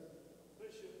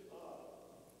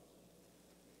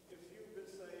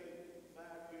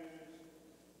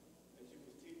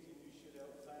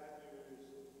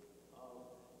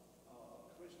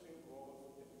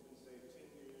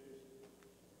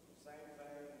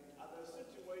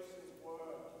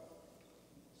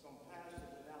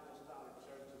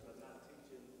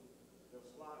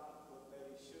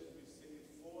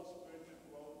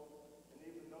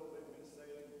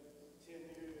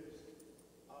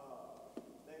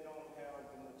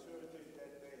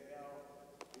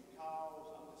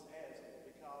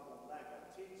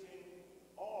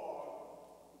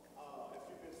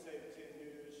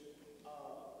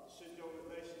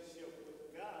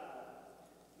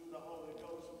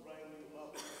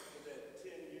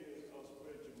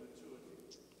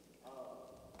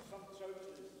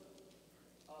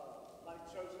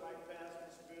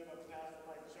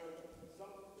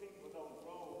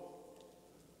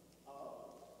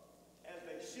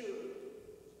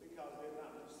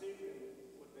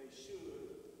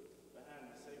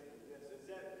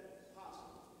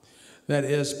 That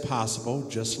is possible,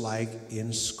 just like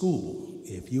in school.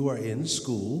 If you are in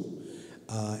school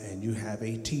and you have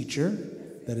a teacher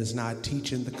that is not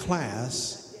teaching the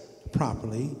class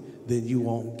properly, then you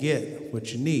won't get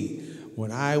what you need.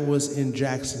 When I was in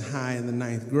Jackson High in the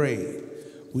 9th grade,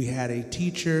 we had a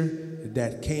teacher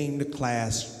that came to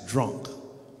class drunk.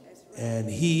 And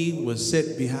he would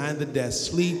sit behind the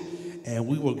desk, sleep, and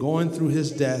we were going through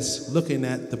his desk looking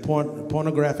at the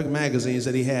pornographic magazines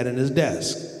that he had in his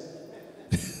desk.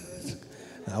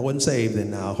 I wasn't saved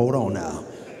then now. Hold on now.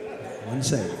 I wasn't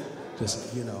saved.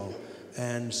 Just, you know.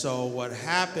 And so what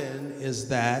happened is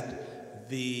that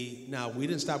now we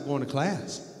didn't stop going to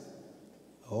class.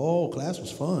 Oh, class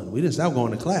was fun. We didn't stop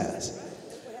going to class.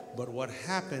 But what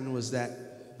happened was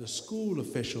that the school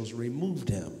officials removed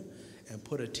him and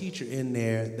put a teacher in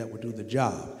there that would do the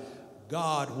job.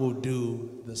 God will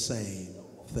do the same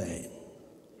thing.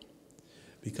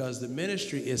 Because the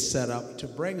ministry is set up to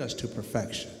bring us to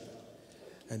perfection.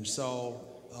 And so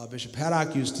Bishop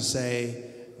Haddock used to say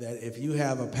that if you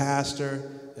have a pastor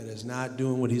that is not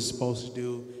doing what he's supposed to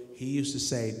do, he used to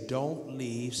say, don't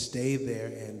leave, stay there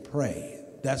and pray.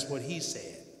 That's what he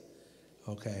said,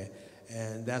 okay?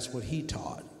 And that's what he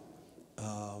taught.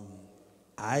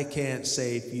 I can't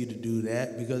say for you to do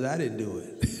that because I didn't do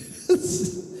it.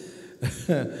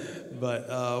 But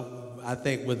I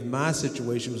think with my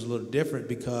situation it was a little different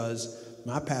because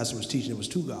my pastor was teaching it was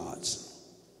two gods.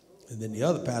 And then the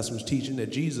other pastor was teaching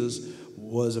that Jesus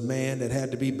was a man that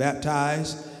had to be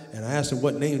baptized. And I asked him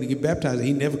what name to get baptized, and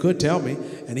he never could tell me.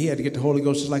 And he had to get the Holy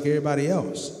Ghost just like everybody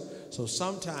else. So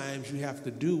sometimes you have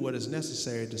to do what is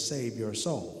necessary to save your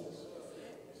soul.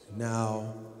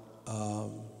 Now,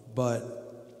 but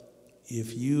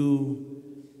if you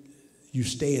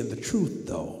stay in the truth,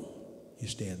 though, you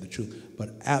stay in the truth.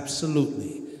 But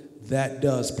absolutely, that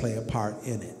does play a part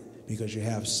in it because you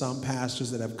have some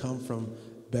pastors that have come from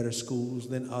better schools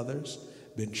than others,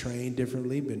 been trained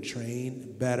differently, been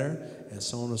trained better, and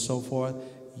so on and so forth.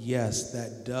 Yes,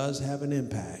 that does have an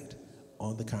impact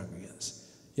on the congregants.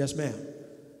 Yes, ma'am.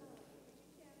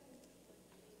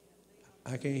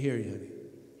 I can't hear you, honey.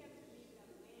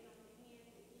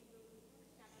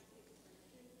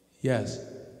 Yes.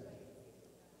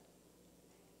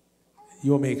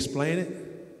 You want me to explain it?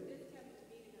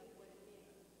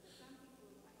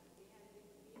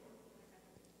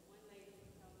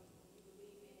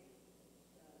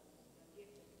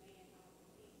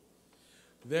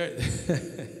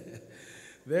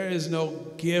 There is no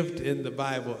gift in the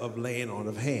Bible of laying on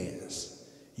of hands.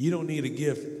 You don't need a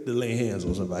gift to lay hands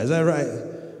on somebody. Is that right?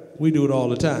 We do it all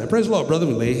the time. Praise the Lord, brother.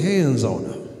 We lay hands on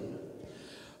them.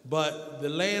 But the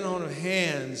laying on of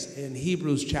hands in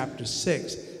Hebrews chapter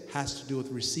 6 has to do with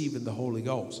receiving the Holy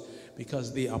Ghost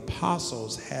because the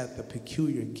apostles had the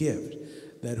peculiar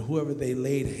gift that whoever they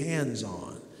laid hands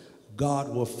on,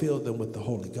 God will fill them with the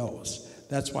Holy Ghost.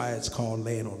 That's why it's called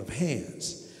laying on of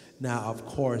hands. Now, of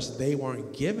course, they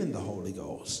weren't given the Holy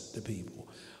Ghost to people,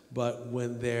 but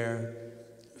when their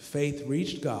faith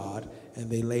reached God and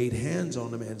they laid hands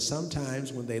on them, and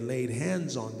sometimes when they laid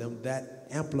hands on them, that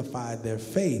amplified their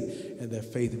faith, and their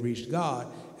faith reached God,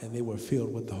 and they were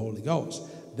filled with the Holy Ghost.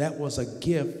 That was a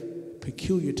gift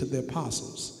peculiar to the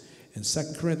apostles. In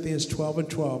 2 Corinthians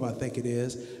 12:12, I think it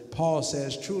is, Paul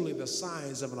says, truly the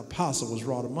signs of an apostle was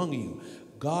wrought among you.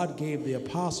 God gave the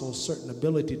apostles certain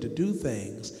ability to do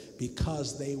things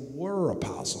because they were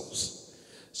apostles.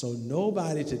 So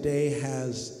nobody today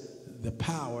has the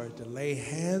power to lay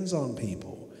hands on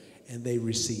people and they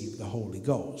receive the Holy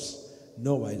Ghost.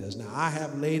 Nobody does. Now, I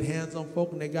have laid hands on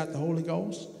folk and they got the Holy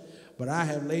Ghost, but I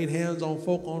have laid hands on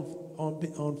folk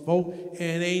on folk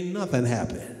and ain't nothing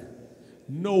happened.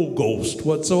 No ghost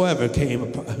whatsoever came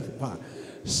upon.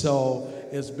 So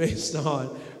it's based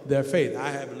on their faith. I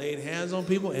have laid hands on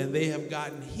people and they have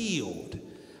gotten healed.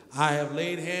 I have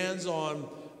laid hands on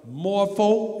more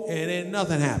folk and ain't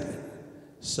nothing happened.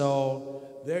 So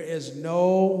there is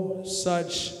no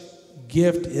such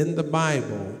gift in the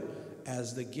Bible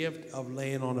as the gift of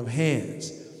laying on of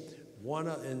hands.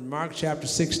 In Mark chapter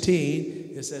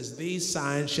 16, it says, these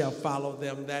signs shall follow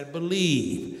them that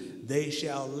believe. They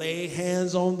shall lay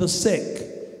hands on the sick,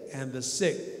 and the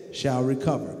sick shall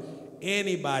recover.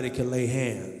 Anybody can lay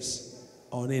hands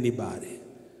on anybody,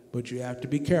 but you have to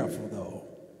be careful, though,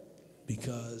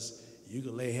 because you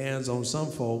can lay hands on some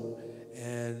folk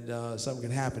and something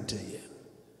can happen to you.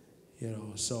 You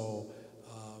know, so,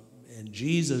 and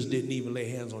Jesus didn't even lay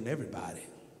hands on everybody,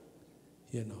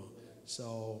 you know.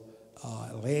 So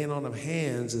laying on of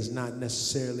hands is not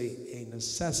necessarily a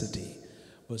necessity,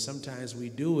 but sometimes we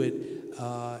do it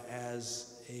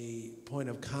as a point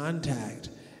of contact,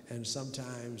 and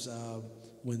sometimes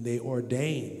when they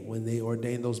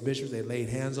ordained those bishops, they laid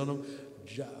hands on them.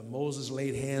 Moses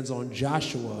laid hands on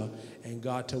Joshua, and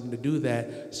God told him to do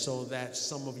that so that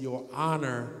some of your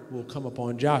honor will come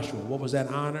upon Joshua. What was that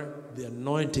honor? The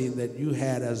anointing that you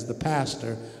had as the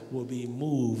pastor will be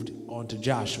moved onto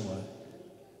Joshua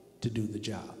to do the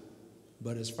job.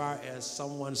 But as far as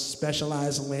someone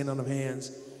specialized in laying on of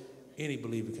hands, any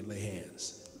believer can lay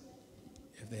hands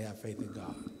if they have faith in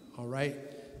God. All right?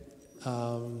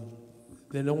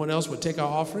 Then no one else would take our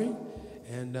offering.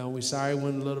 And we're sorry we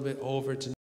went a little bit over tonight.